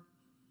issue in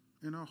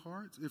our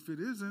hearts? If it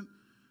isn't,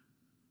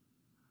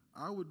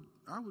 I would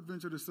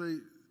venture to say,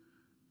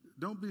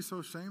 don't be so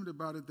ashamed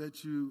about it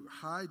that you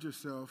hide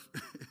yourself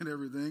and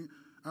everything.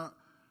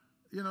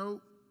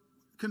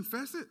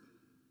 Confess it.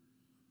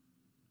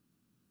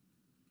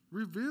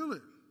 Reveal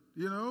it.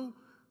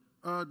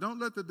 Don't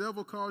let the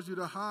devil cause you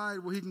to hide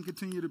where he can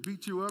continue to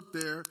beat you up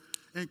there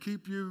and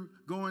keep you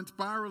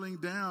spiraling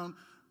down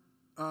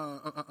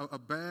a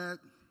bad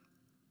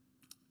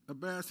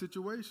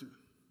situation.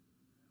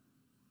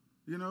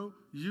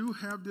 You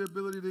have the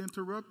ability to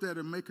interrupt that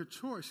and make a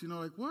choice.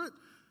 Like, what?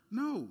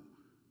 No,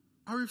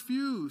 I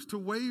refuse to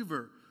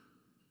waver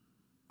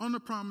on the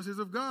promises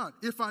of God.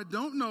 If I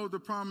don't know the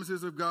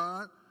promises of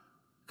God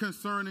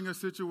concerning a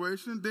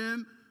situation,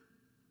 then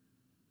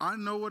I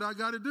know what I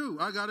got to do.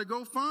 I got to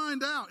go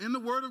find out in the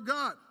Word of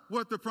God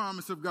what the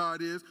promise of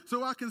God is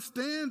so I can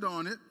stand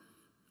on it,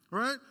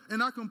 right?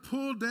 And I can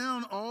pull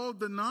down all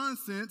the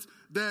nonsense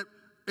that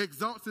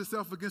exalts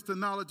itself against the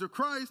knowledge of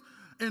Christ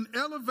and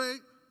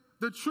elevate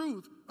the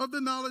truth of the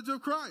knowledge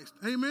of Christ.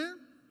 Amen?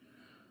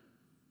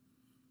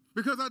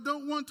 Because I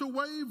don't want to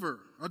waver.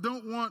 I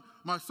don't want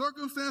my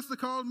circumstance to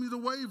cause me to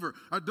waver.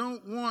 I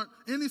don't want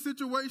any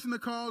situation to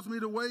cause me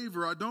to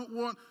waver. I don't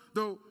want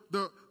the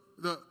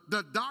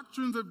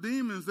doctrines of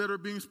demons that are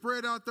being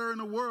spread out there in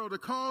the world to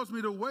cause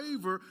me to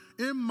waver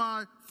in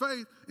my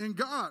faith in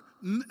God.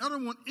 I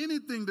don't want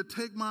anything to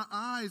take my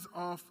eyes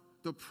off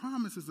the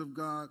promises of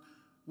God,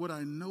 what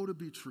I know to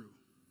be true.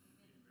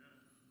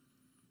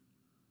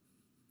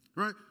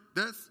 Right?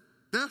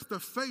 That's the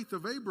faith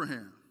of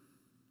Abraham.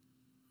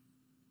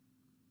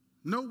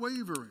 No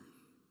wavering.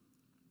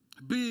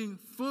 Being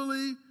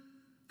fully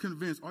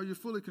convinced? Are you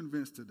fully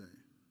convinced today?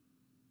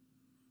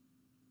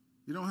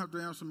 You don't have to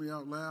answer me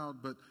out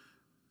loud, but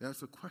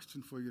that's a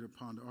question for you to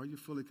ponder. Are you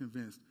fully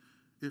convinced?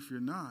 If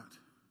you're not,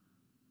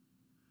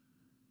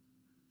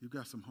 you've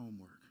got some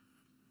homework.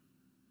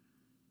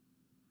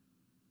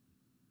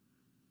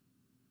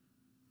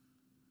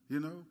 You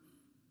know,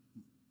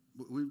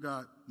 we've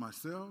got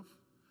myself,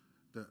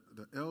 the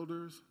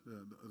elders,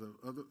 the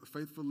other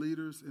faithful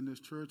leaders in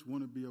this church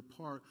want to be a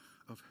part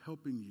of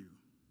helping you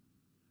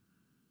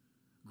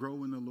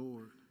grow in the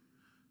Lord,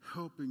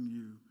 helping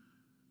you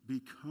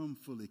become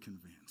fully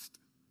convinced.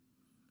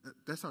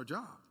 That's our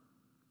job.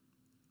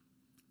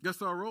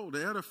 That's our role,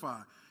 to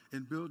edify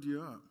and build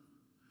you up.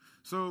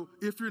 So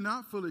if you're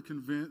not fully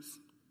convinced,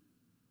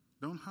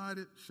 don't hide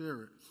it,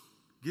 share it.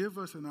 Give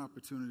us an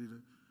opportunity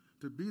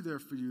to be there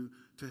for you,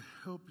 to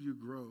help you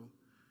grow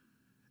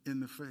in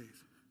the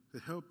faith, to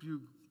help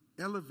you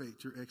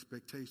elevate your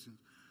expectations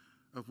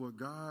of what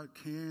God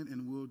can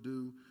and will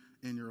do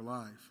in your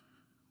life.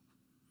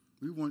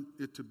 We want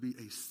it to be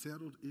a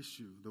settled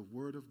issue, the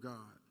Word of God,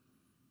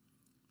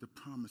 the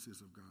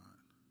promises of God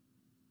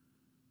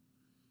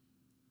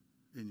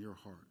in your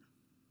heart.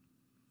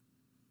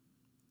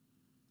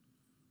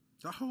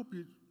 So I hope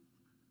you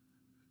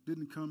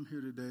didn't come here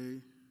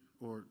today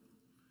or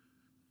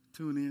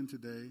tune in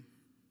today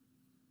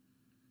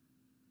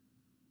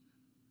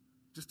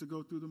just to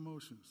go through the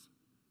motions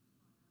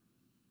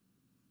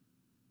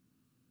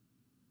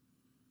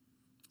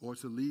or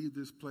to leave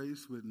this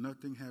place with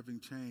nothing having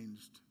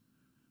changed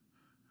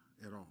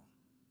at all.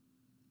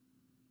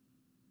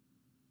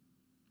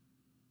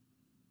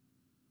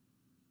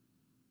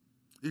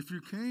 If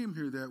you came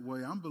here that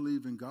way, I'm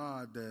believing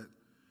God that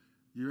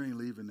you ain't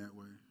leaving that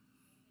way.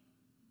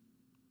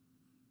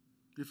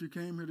 If you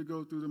came here to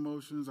go through the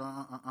motions,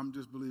 I'm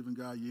just believing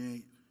God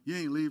you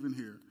ain't leaving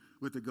here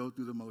with the go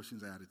through the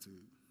motions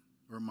attitude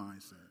or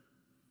mindset.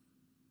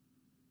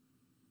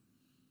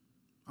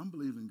 I'm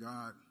believing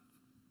God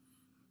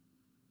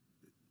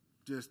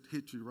just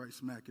hit you right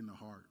smack in the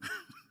heart.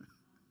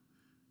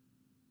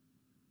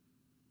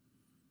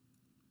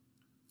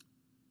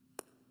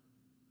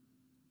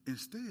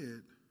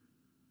 Instead,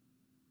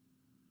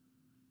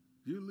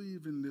 you're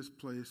leaving this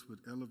place with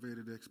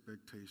elevated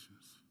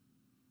expectations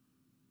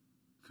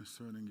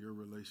concerning your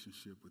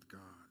relationship with God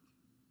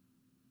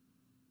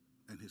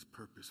and His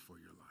purpose for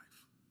your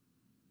life.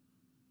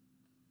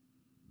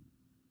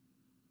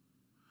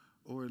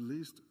 Or at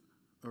least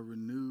a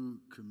renewed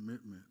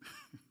commitment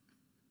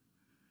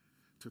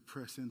to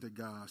press into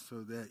God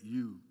so that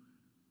you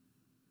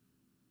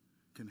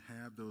can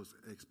have those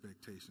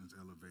expectations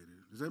elevated.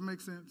 Does that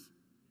make sense?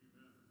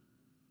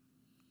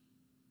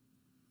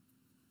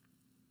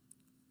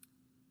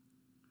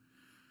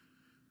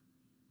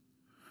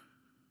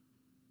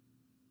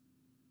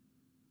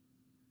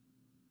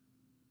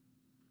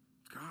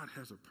 God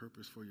has a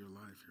purpose for your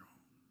life,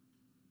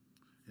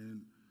 y'all.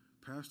 And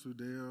Pastor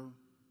Dale,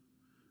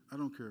 I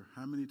don't care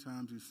how many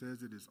times he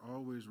says it, it's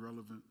always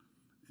relevant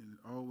and it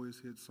always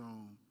hits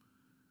home.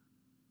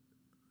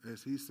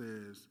 As he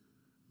says,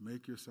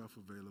 make yourself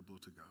available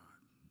to God.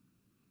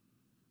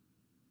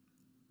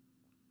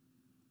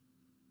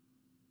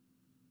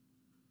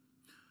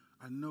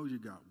 I know you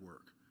got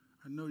work.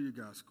 I know you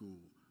got school.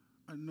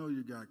 I know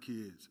you got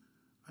kids.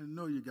 I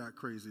know you got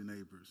crazy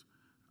neighbors.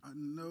 I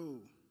know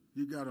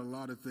you got a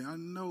lot of things. I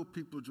know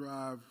people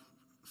drive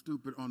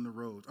stupid on the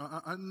roads.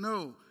 I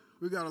know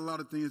we got a lot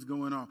of things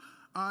going on.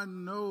 I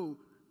know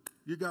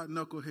you got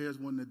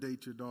knuckleheads wanting to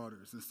date your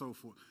daughters and so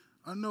forth.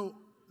 I know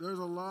there's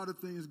a lot of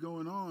things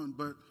going on,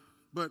 but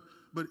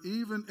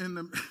even in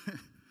the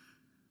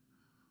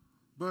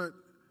but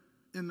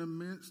in the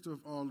midst of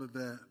all of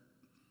that,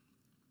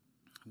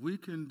 we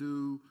can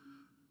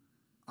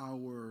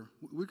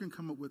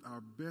come up with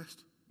our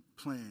best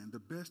plan, the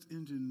best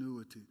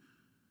ingenuity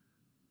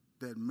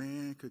that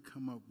man could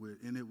come up with,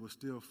 and it will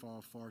still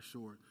fall far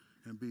short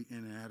and be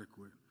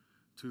inadequate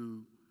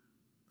to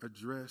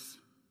address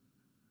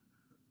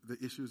the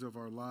issues of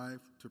our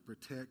life, to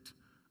protect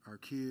our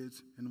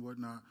kids and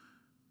whatnot.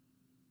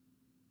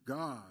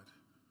 God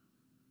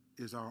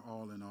is our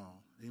all in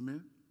all.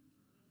 Amen?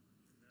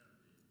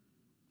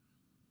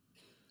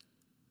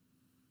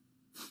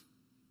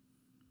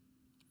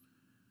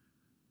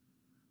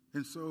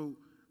 And so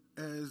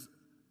as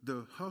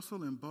the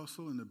hustle and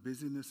bustle and the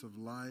busyness of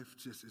life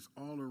just is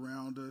all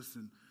around us,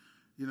 and,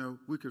 you know,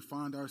 we could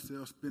find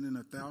ourselves spinning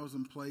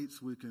 1,000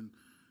 plates. We can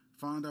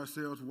find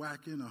ourselves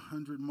whacking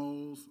 100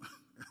 moles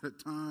at a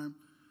time.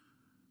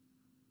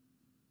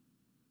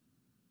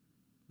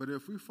 But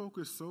if we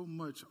focus so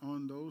much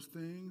on those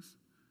things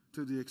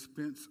to the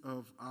expense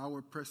of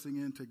our pressing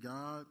into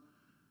God,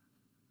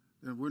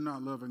 then we're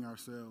not loving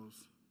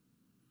ourselves,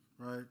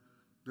 right?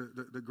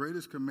 The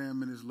greatest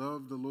commandment is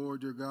love the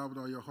Lord your God with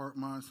all your heart,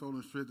 mind, soul,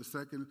 and strength. The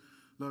second,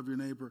 love your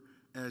neighbor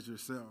as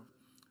yourself.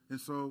 And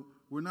so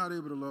we're not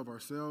able to love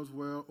ourselves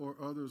well or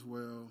others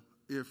well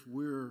if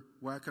we're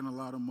whacking a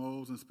lot of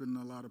moles and spinning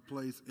a lot of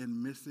plates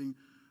and missing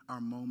our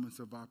moments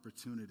of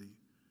opportunity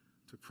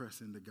to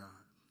press into God.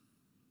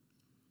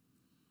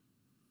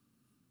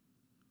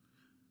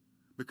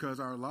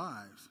 because our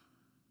lives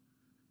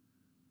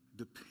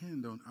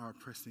depend on our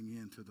pressing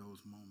into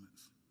those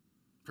moments,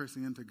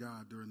 pressing into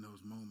God during those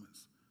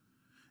moments.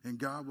 And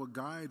God will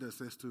guide us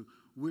as to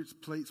which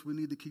plates we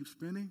need to keep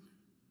spinning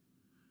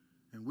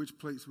and which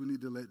plates we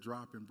need to let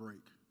drop and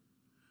break,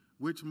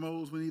 which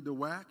molds we need to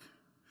whack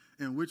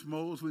and which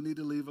molds we need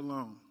to leave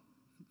alone.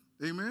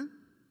 Amen?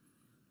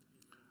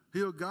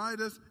 He'll guide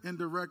us and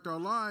direct our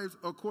lives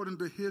according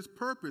to his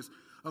purpose.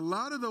 A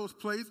lot of those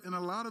plates and a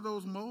lot of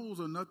those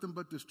molds are nothing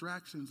but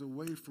distractions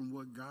away from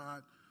what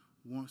God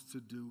wants to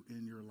do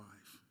in your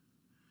life.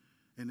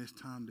 And it's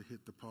time to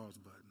hit the pause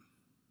button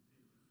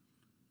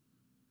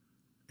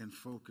and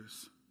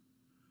focus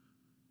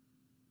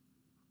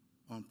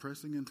on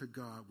pressing into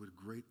God with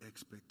great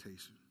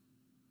expectation.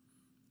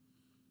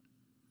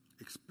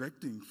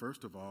 Expecting,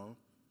 first of all,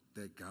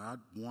 that God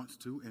wants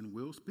to and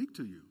will speak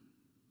to you.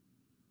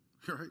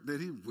 Right?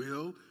 That he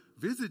will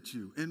visit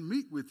you and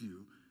meet with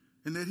you,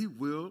 and that he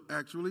will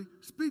actually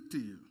speak to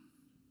you.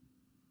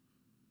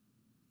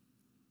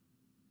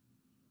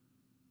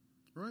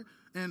 Right?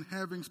 And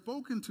having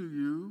spoken to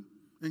you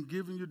and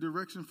given you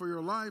direction for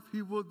your life,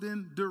 he will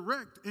then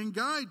direct and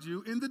guide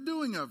you in the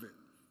doing of it.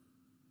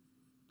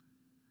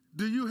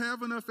 Do you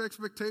have enough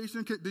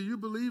expectation? Do you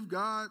believe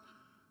God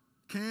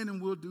can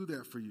and will do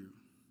that for you?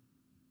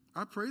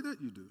 I pray that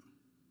you do.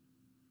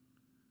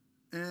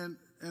 And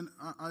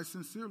I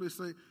sincerely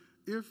say,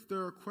 if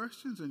there are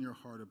questions in your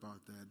heart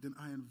about that, then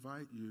I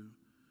invite you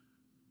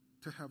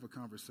to have a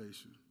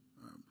conversation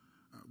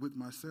with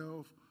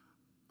myself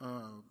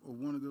or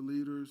one of the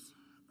leaders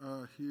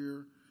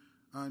here.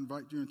 I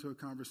invite you into a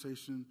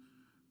conversation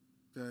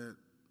that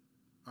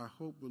I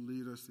hope will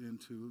lead us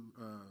into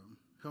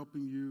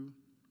helping you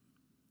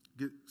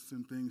get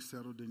some things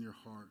settled in your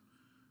heart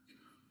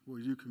where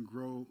you can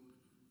grow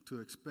to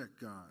expect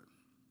God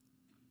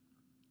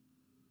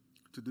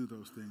to do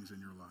those things in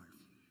your life.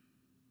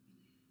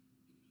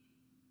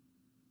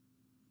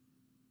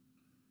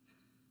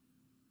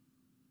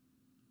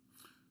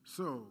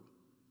 So,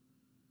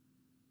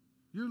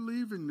 you're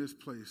leaving this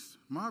place.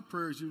 My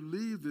prayer is you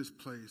leave this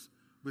place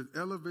with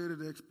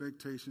elevated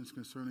expectations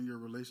concerning your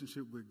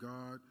relationship with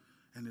God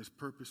and his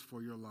purpose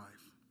for your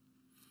life.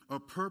 A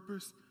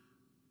purpose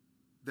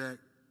that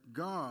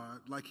God,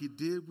 like he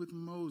did with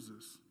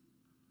Moses,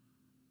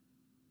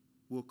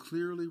 will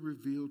clearly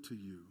reveal to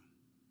you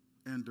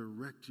and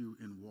direct you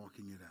in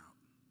walking it out.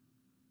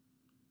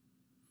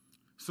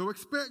 So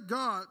expect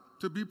God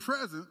to be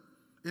present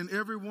in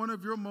every one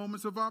of your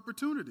moments of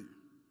opportunity.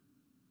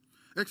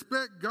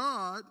 Expect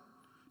God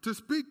to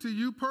speak to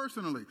you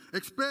personally.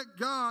 Expect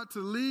God to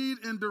lead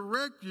and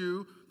direct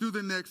you through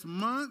the next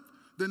month,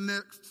 the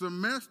next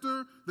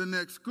semester, the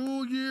next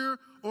school year,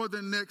 or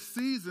the next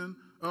season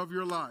of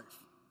your life.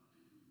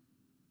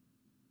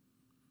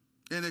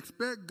 And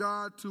expect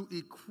God to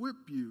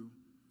equip you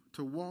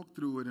to walk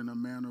through it in a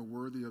manner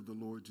worthy of the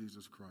Lord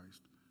Jesus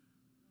Christ.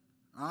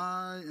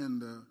 I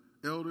and the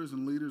elders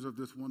and leaders of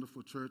this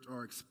wonderful church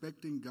are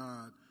expecting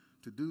God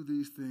to do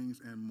these things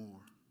and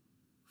more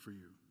for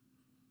you.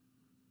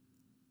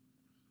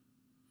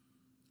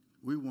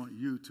 We want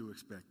you to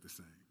expect the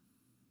same.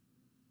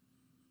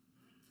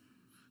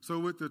 So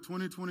with the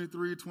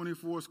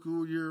 2023-24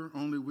 school year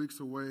only weeks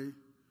away,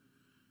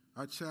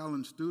 I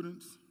challenge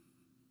students,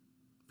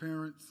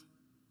 parents,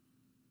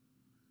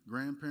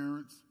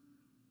 grandparents,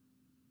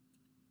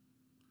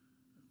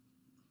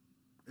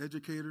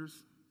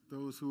 educators,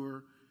 those who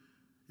are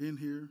in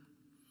here,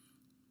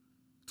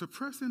 to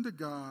press into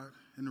God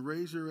and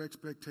raise your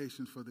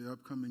expectations for the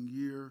upcoming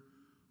year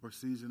or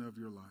season of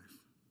your life.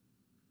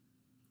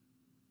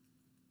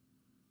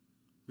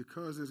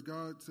 Because as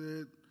God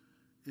said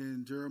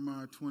in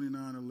Jeremiah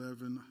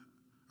 29:11,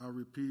 I'll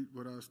repeat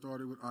what I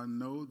started with, I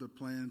know the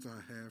plans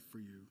I have for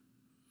you,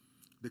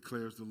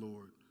 declares the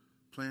Lord.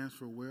 Plans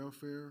for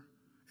welfare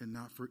and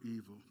not for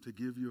evil, to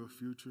give you a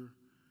future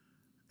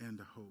and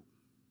a hope.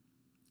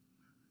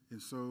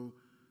 And so,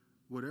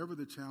 whatever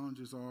the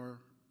challenges are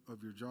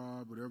of your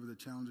job, whatever the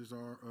challenges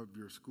are of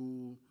your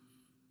school,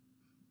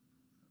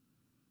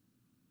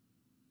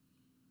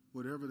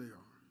 whatever they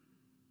are,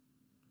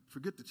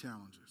 forget the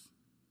challenges.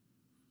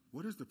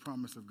 What is the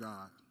promise of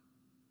God?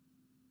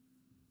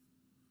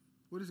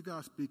 What is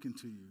God speaking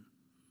to you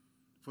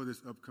for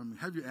this upcoming?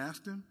 Have you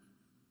asked him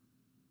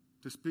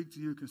to speak to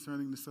you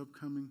concerning this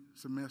upcoming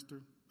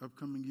semester,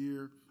 upcoming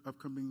year,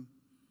 upcoming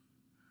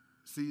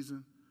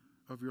season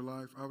of your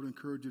life? I would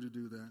encourage you to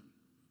do that.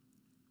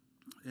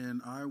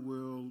 And I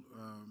will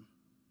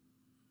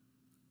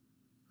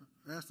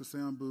ask the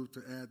sound booth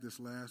to add this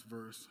last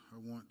verse. I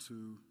want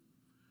to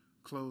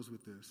close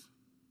with this.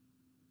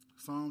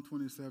 Psalm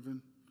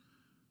 27,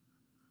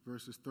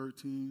 verses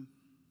 13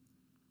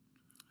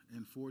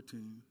 and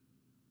 14.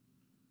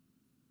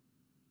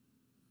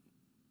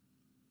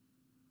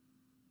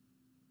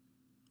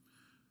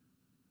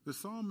 The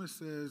psalmist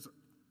says,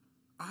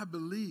 I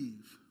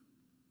believe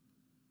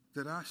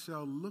that I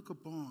shall look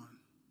upon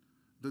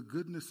the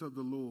goodness of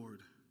the Lord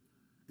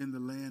in the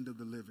land of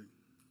the living.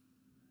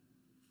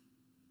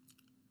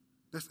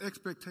 That's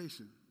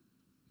expectation.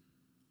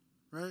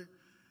 right?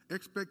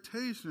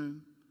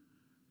 Expectation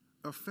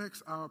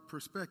affects our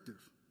perspective,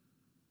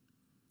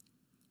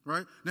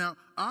 right? Now,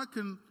 I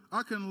can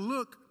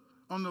look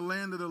on the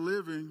land of the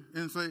living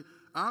and say,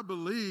 I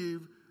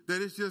believe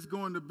that it's just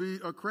going to be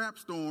a crap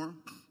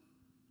storm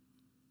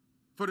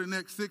for the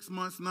next 6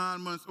 months,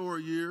 9 months, or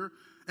a year,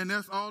 and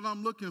that's all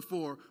I'm looking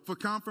for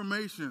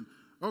confirmation.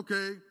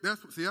 Okay,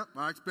 yep,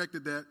 I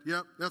expected that.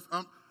 Yep,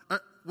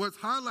 what's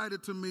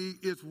highlighted to me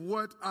is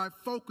what I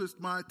focused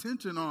my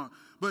attention on.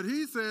 But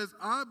he says,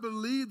 I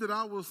believe that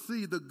I will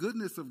see the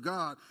goodness of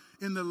God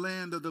in the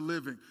land of the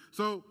living.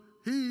 So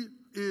his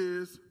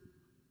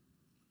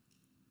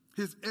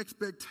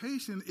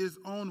expectation is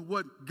on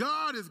what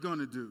God is going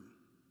to do.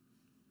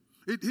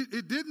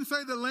 It didn't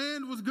say the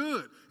land was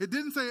good. It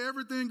didn't say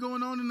everything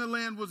going on in the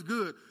land was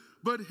good.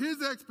 But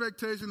his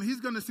expectation, he's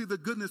going to see the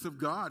goodness of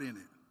God in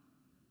it.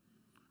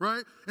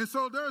 Right? And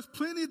so there's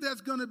plenty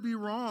that's going to be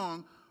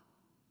wrong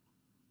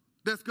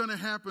that's going to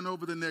happen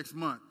over the next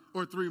month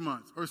or 3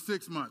 months or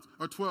 6 months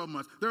or 12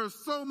 months. There's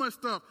so much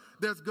stuff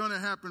that's going to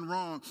happen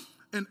wrong.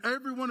 And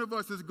every one of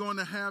us is going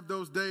to have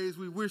those days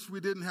we wish we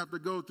didn't have to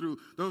go through.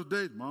 Those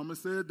days, Mama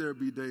said there'd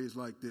be days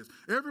like this.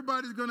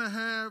 Everybody's going to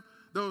have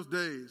those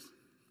days.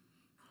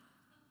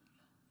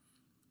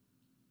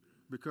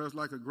 Because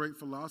like a great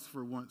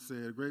philosopher once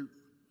said, a great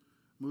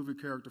movie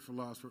character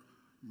philosopher,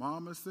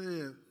 Mama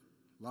said,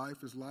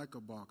 life is like a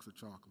box of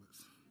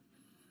chocolates.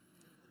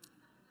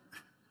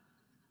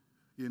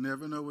 You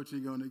never know what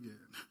you're going to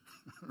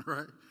get,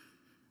 right?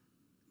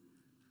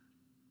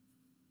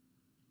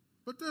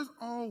 But there's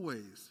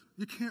always,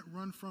 you can't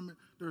run from it.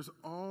 There's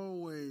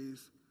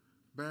always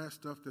bad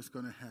stuff that's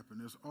going to happen.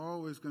 There's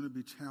always going to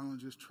be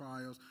challenges,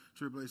 trials,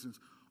 tribulations,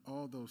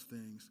 all those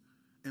things.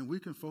 And we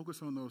can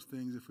focus on those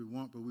things if we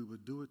want, but we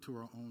would do it to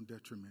our own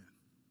detriment.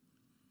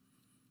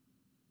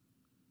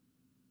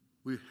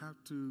 We have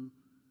to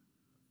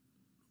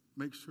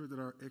make sure that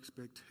our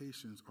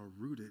expectations are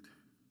rooted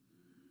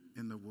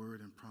in the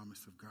word and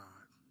promise of God.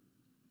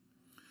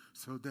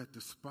 So that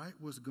despite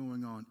what's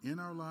going on in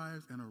our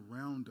lives and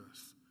around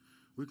us,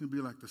 we can be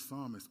like the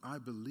psalmist. I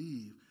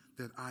believe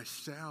that I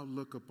shall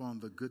look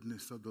upon the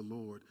goodness of the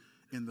Lord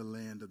in the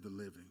land of the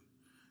living.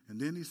 And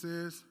then he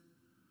says,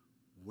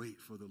 wait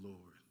for the Lord,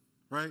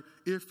 right?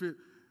 If it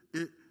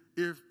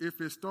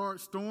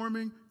starts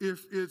storming,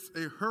 if it's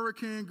a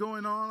hurricane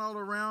going on all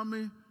around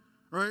me,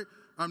 right?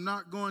 I'm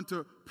not going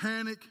to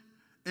panic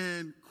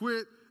and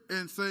quit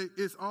and say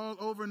it's all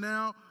over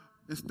now.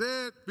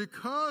 Instead,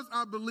 because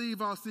I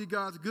believe I'll see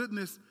God's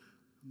goodness,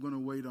 I'm going to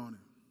wait on him.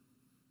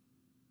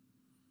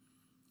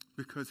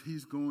 Because he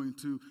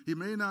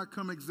may not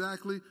come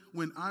exactly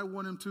when I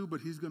want him to, but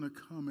he's going to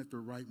come at the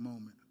right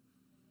moment.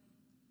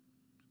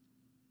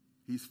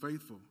 He's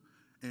faithful.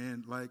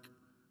 And like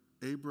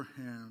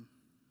Abraham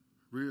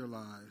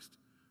realized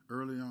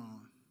early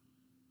on,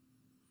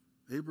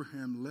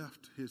 Abraham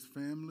left his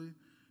family,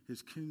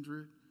 his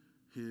kindred,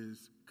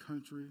 his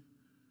country,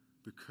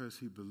 because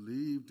he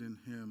believed in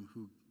him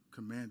who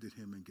commanded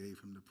him and gave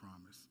him the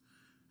promise.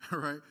 All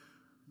right?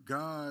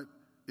 God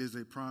is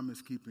a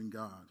promise-keeping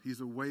God. He's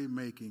a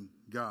way-making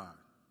God.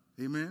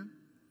 Amen?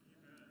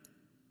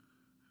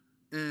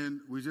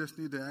 And we just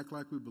need to act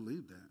like we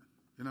believe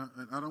that. And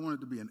I don't want it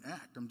to be an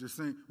act. I'm just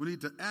saying we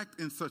need to act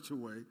in such a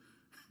way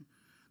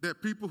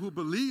that people who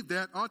believe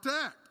that ought to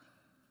act.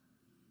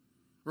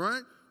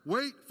 Right?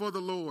 Wait for the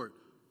Lord.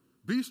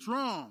 Be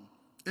strong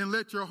and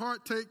let your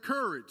heart take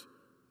courage.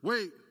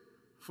 Wait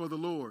for the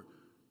Lord.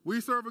 We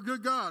serve a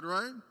good God,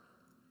 right?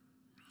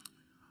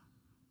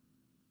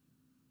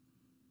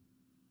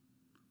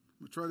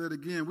 We'll try that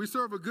again. We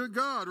serve a good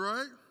God,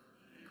 right? Amen.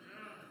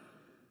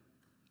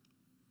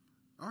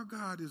 Our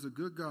God is a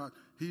good God.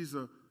 He's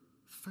a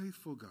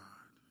faithful God.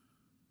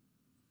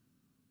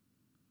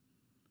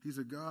 He's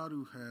a God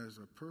who has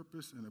a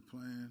purpose and a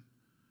plan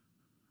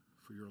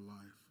for your life.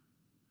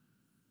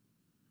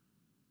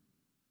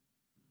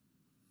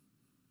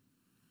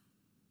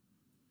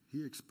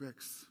 He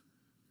expects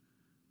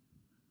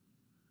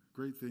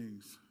great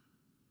things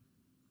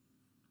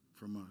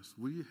from us.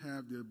 We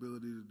have the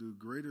ability to do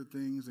greater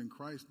things than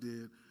Christ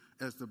did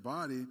as the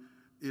body.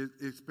 It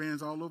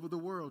expands all over the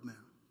world now.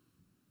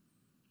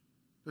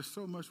 There's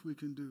so much we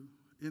can do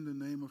in the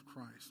name of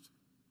Christ.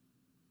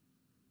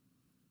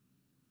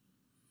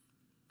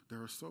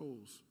 There are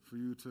souls for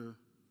you to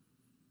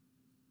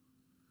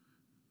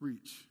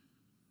reach.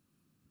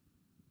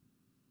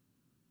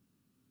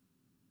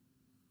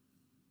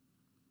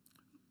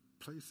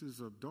 Places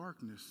of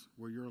darkness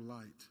where your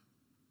light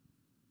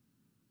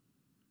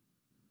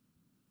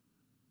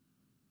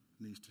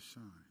needs to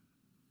shine.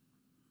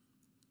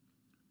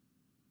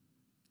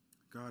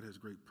 God has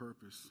great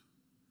purpose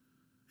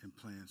and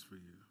plans for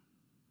you.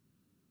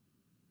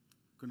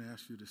 I'm going to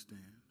ask you to stand.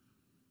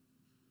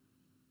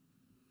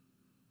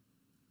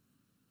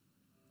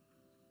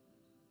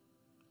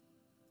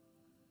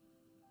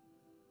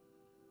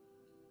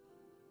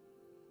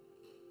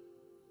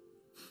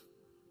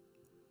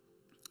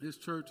 This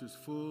church is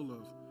full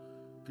of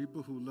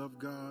people who love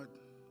God,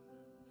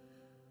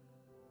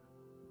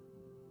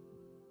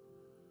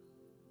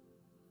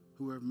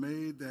 who have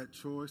made that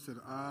choice that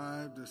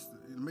I've just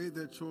made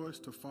that choice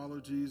to follow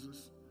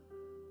Jesus.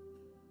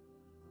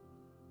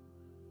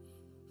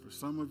 For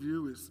some of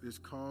you, it's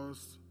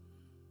caused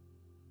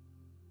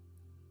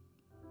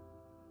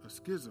a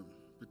schism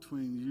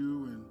between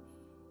you and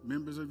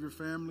members of your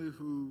family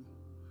who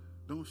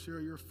don't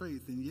share your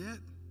faith, and yet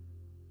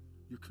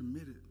you're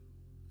committed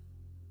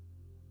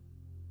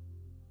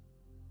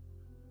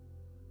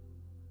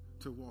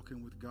to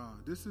walking with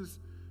God. This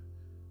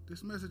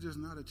message is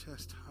not a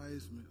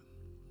chastisement.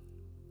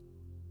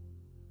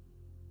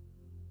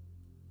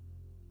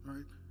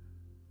 Right?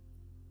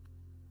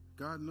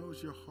 God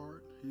knows your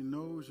heart. He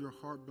knows your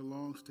heart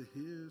belongs to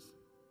His.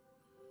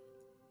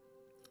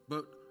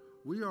 But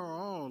we are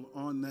all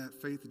on that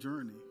faith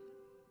journey.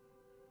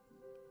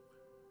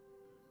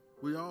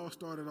 We all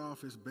started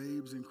off as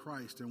babes in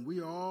Christ, and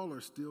we all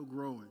are still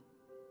growing.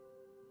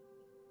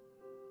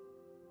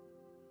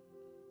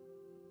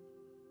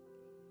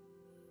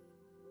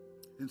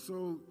 And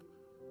so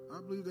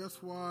I believe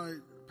that's why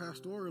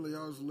pastorally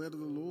I was led of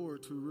the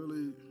Lord to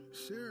really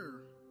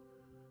share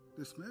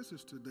this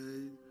message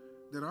today,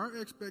 that our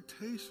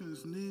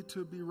expectations need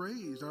to be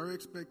raised. Our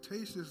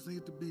expectations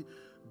need to be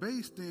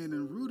based in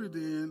and rooted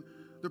in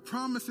the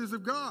promises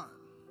of God.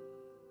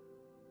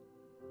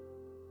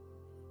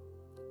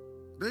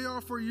 They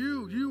are for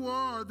you. You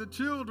are the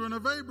children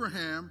of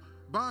Abraham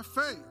by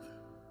faith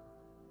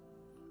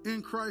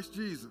in Christ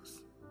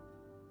Jesus.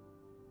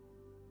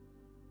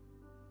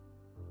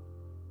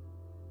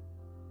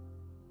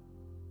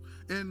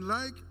 And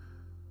like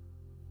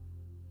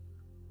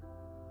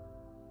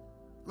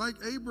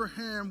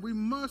Abraham, we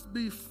must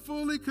be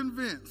fully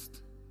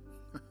convinced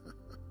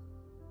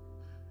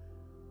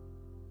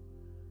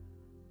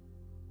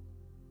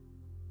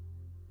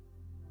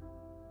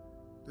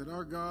that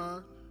our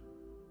God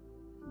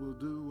will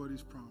do what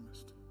He's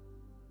promised.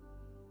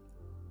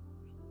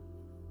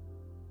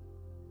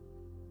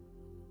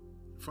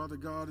 Father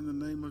God, in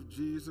the name of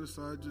Jesus,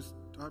 I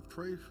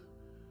pray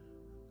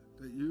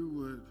that you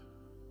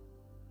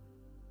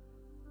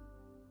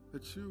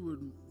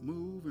would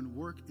move and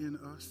work in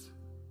us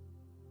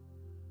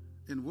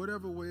in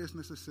whatever way is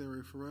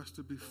necessary for us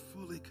to be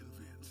fully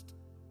convinced.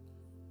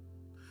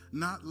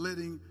 Not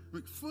letting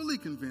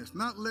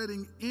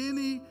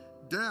any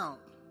doubt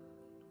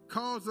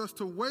cause us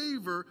to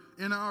waver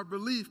in our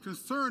belief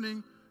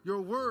concerning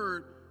your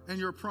word and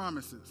your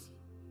promises.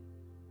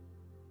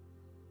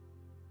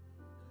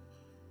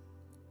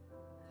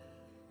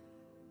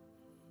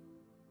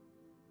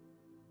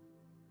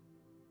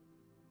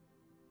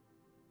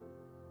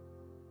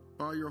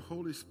 By your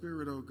Holy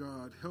Spirit, O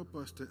God, help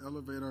us to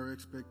elevate our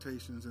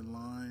expectations in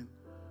line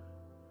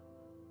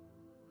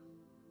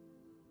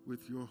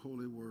with your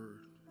holy word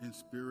in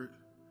spirit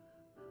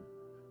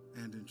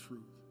and in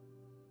truth.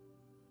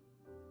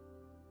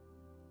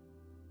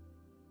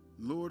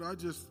 Lord, I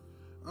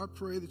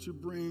pray that you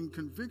bring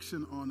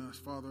conviction on us,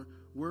 Father,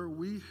 where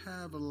we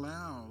have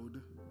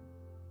allowed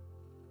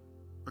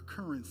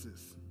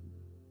occurrences,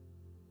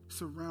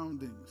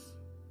 surroundings,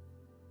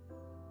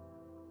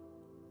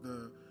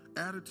 the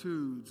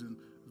attitudes and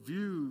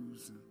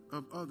views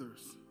of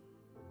others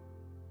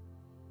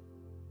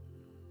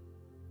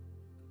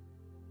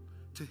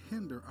to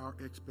hinder our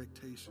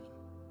expectation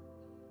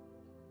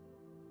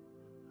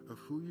of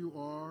who you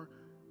are,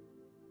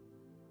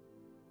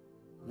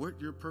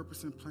 what your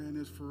purpose and plan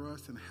is for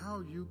us, and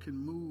how you can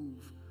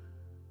move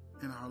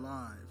in our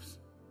lives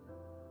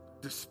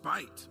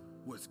despite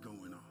what's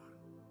going on.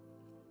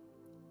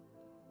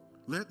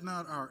 Let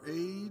not our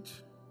age,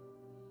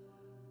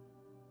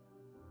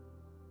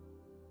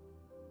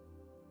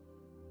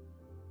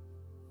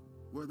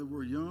 whether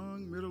we're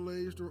young,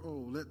 middle-aged, or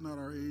old, let not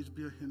our age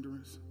be a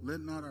hindrance.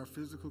 Let not our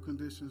physical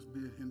conditions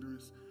be a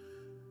hindrance.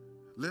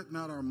 Let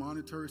not our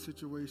monetary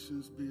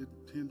situations be a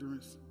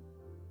hindrance.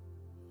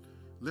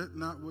 Let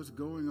not what's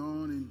going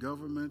on in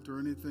government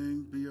or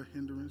anything be a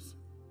hindrance.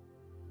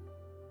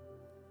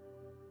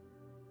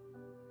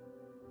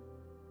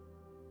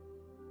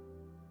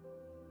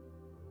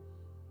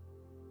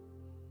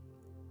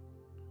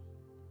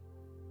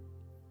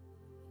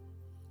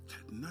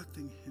 Let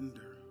nothing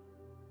hinder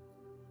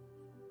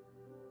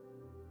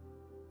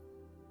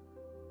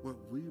what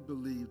we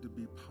believe to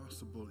be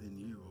possible in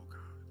you, oh God.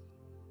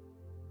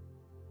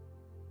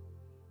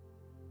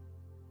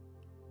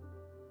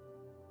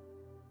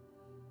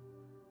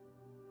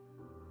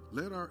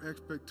 Let our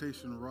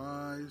expectation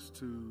rise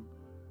to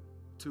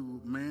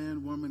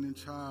man, woman, and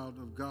child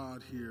of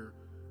God here.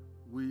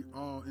 We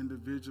all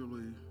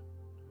individually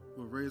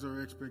will raise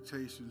our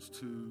expectations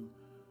to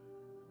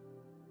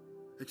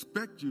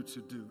expect you to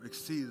do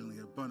exceedingly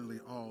abundantly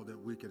all that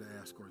we could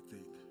ask or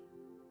think.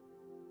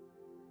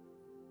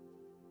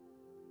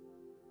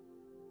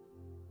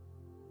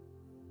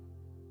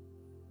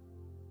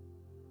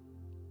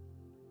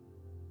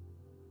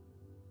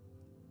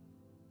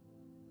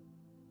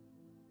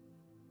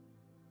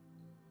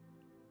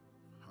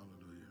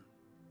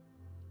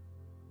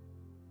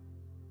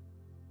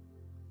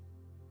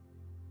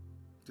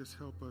 Just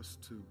help us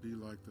to be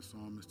like the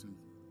psalmist in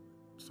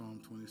Psalm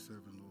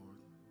 27, Lord.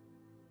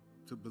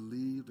 to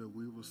believe that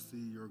we will see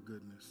your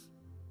goodness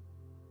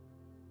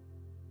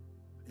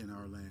in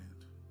our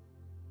land.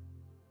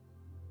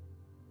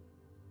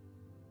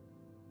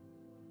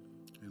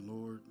 And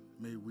Lord,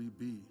 may we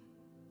be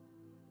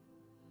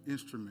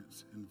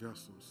instruments and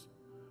vessels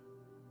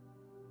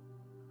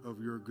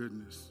of your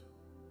goodness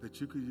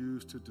that you could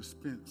use to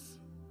dispense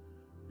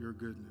your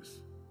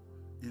goodness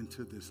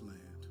into this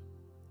land.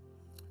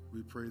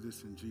 We pray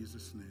this in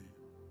Jesus' name.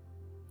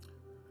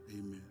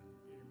 Amen.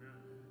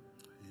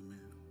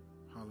 Amen.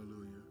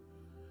 Hallelujah.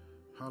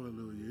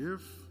 Hallelujah.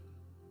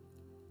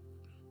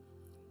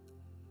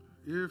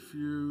 If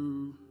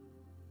you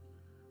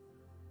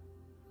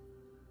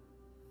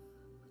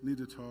need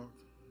to talk,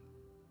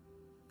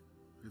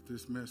 if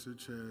this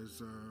message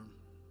has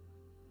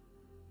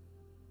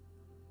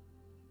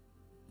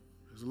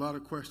there's a lot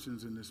of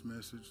questions in this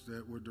message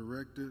that were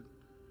directed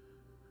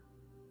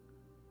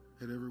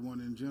at everyone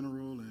in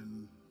general,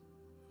 and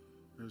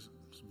there's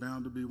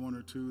bound to be one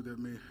or two that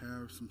may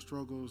have some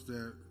struggles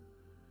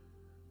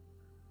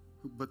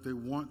but they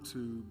want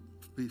to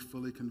be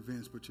fully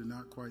convinced, but you're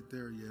not quite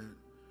there yet.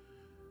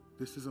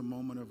 This is a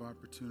moment of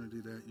opportunity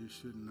that you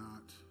should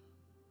not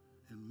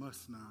and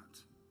must not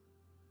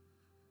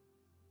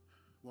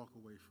walk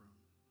away from.